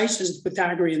precise as the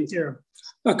Pythagorean theorem.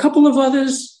 A couple of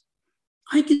others,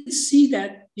 I can see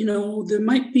that, there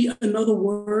might be another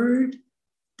word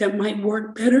that might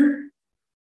work better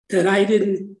that I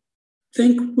didn't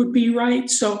think would be right.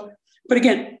 So, but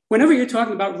again, whenever you're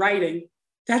talking about writing,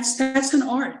 that's an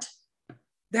art.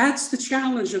 That's the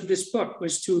challenge of this book,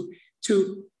 was to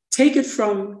take it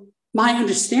from my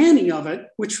understanding of it,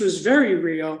 which was very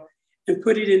real, and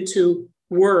put it into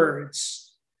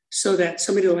words so that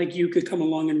somebody like you could come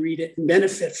along and read it and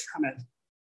benefit from it.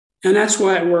 And that's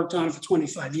why I worked on it for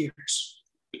 25 years,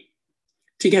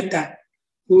 to get that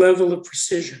level of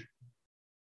precision.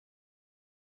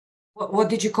 What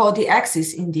did you call the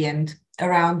axis in the end,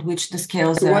 around which the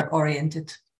scales are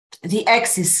oriented? The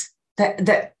axis,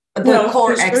 the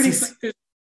core axis.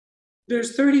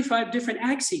 There's 35 different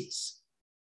axes.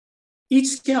 Each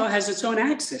scale has its own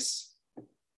axis.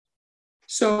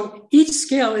 So each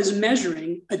scale is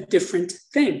measuring a different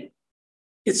thing.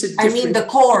 It's a different, I mean, the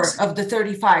core of the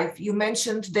 35. You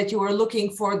mentioned that you were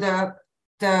looking for the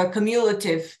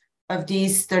cumulative of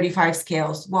these 35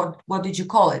 scales. What did you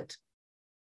call it?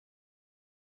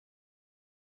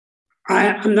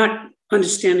 I'm not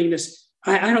understanding this.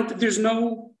 I don't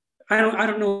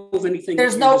know of anything.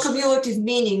 There's no cumulative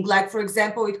meaning. Like, for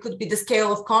example, it could be the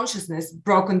scale of consciousness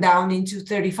broken down into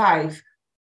 35.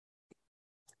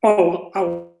 Well,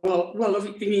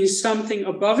 if you mean something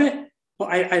above it, well,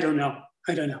 I don't know.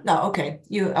 No, okay.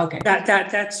 Okay.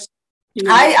 That's.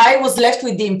 I was left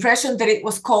with the impression that it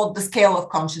was called the scale of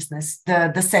consciousness,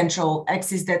 the central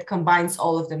axis that combines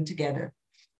all of them together,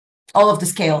 all of the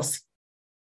scales.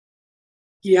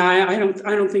 Yeah, I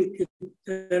don't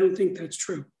think that's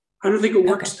true. I don't think it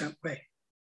works that way.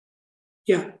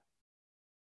 Yeah.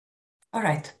 All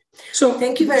right. So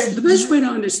thank you very much. The best way to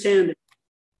understand it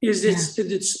is it's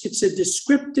a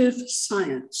descriptive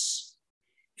science,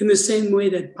 in the same way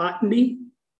that botany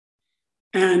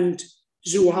and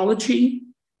zoology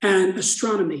and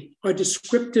astronomy are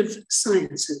descriptive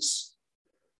sciences.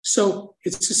 So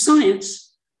it's a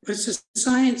science, but it's a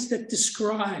science that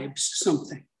describes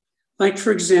something. Like,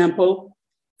 for example,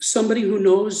 somebody who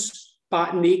knows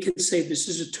botany can say, this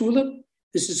is a tulip.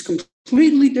 This is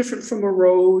completely different from a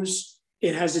rose.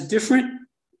 It has a different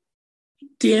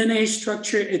DNA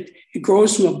structure. It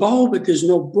grows from a bulb, but there's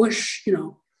no bush,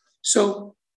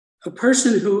 So a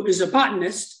person who is a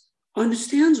botanist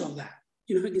understands all that.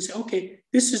 He can say, okay,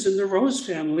 this is in the rose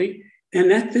family, and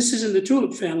this is in the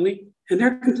tulip family, and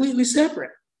they're completely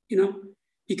separate,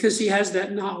 because he has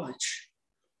that knowledge.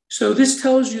 So this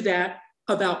tells you that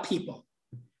about people,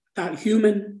 about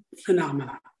human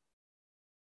phenomena.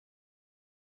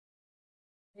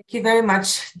 Thank you very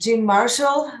much, Jim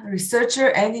Marshall,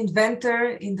 researcher and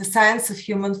inventor in the science of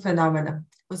human phenomena.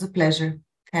 It was a pleasure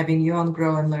having you on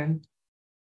Grow and Learn.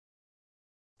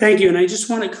 Thank you. And I just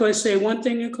want to say one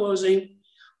thing in closing.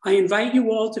 I invite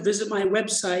you all to visit my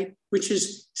website, which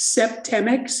is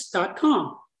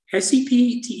septmics.com,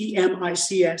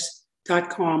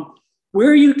 septemics.com,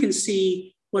 where you can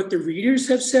see what the readers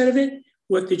have said of it,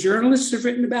 what the journalists have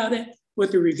written about it,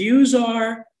 what the reviews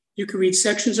are. You can read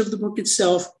sections of the book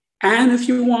itself. And if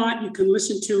you want, you can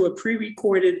listen to a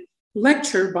pre-recorded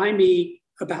lecture by me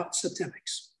about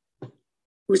Septmics,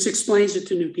 which explains it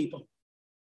to new people.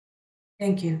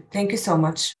 Thank you. Thank you so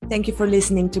much. Thank you for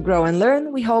listening to Grow and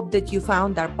Learn. We hope that you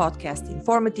found our podcast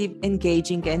informative,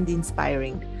 engaging, and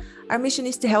inspiring. Our mission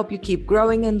is to help you keep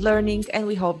growing and learning, and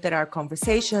we hope that our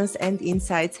conversations and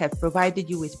insights have provided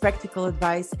you with practical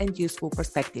advice and useful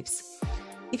perspectives.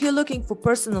 If you're looking for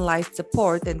personalized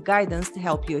support and guidance to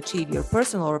help you achieve your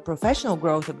personal or professional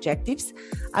growth objectives,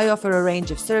 I offer a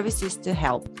range of services to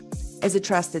help. As a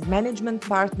trusted management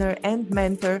partner and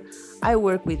mentor, I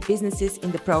work with businesses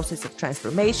in the process of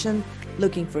transformation,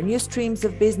 looking for new streams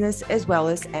of business, as well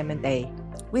as M&A.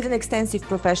 With an extensive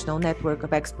professional network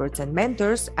of experts and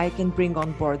mentors, I can bring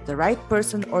on board the right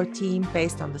person or team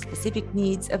based on the specific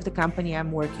needs of the company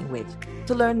I'm working with.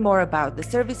 To learn more about the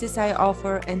services I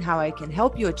offer and how I can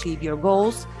help you achieve your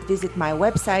goals, visit my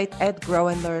website at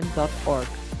growandlearn.org.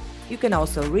 You can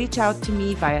also reach out to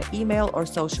me via email or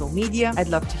social media. I'd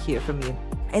love to hear from you.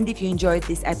 And if you enjoyed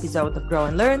this episode of Grow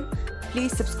and Learn,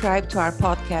 please subscribe to our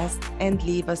podcast and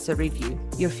leave us a review.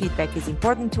 Your feedback is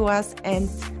important to us, and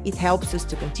it helps us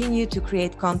to continue to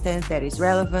create content that is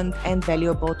relevant and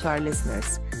valuable to our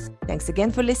listeners. Thanks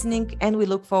again for listening, and we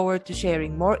look forward to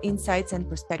sharing more insights and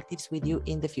perspectives with you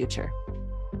in the future.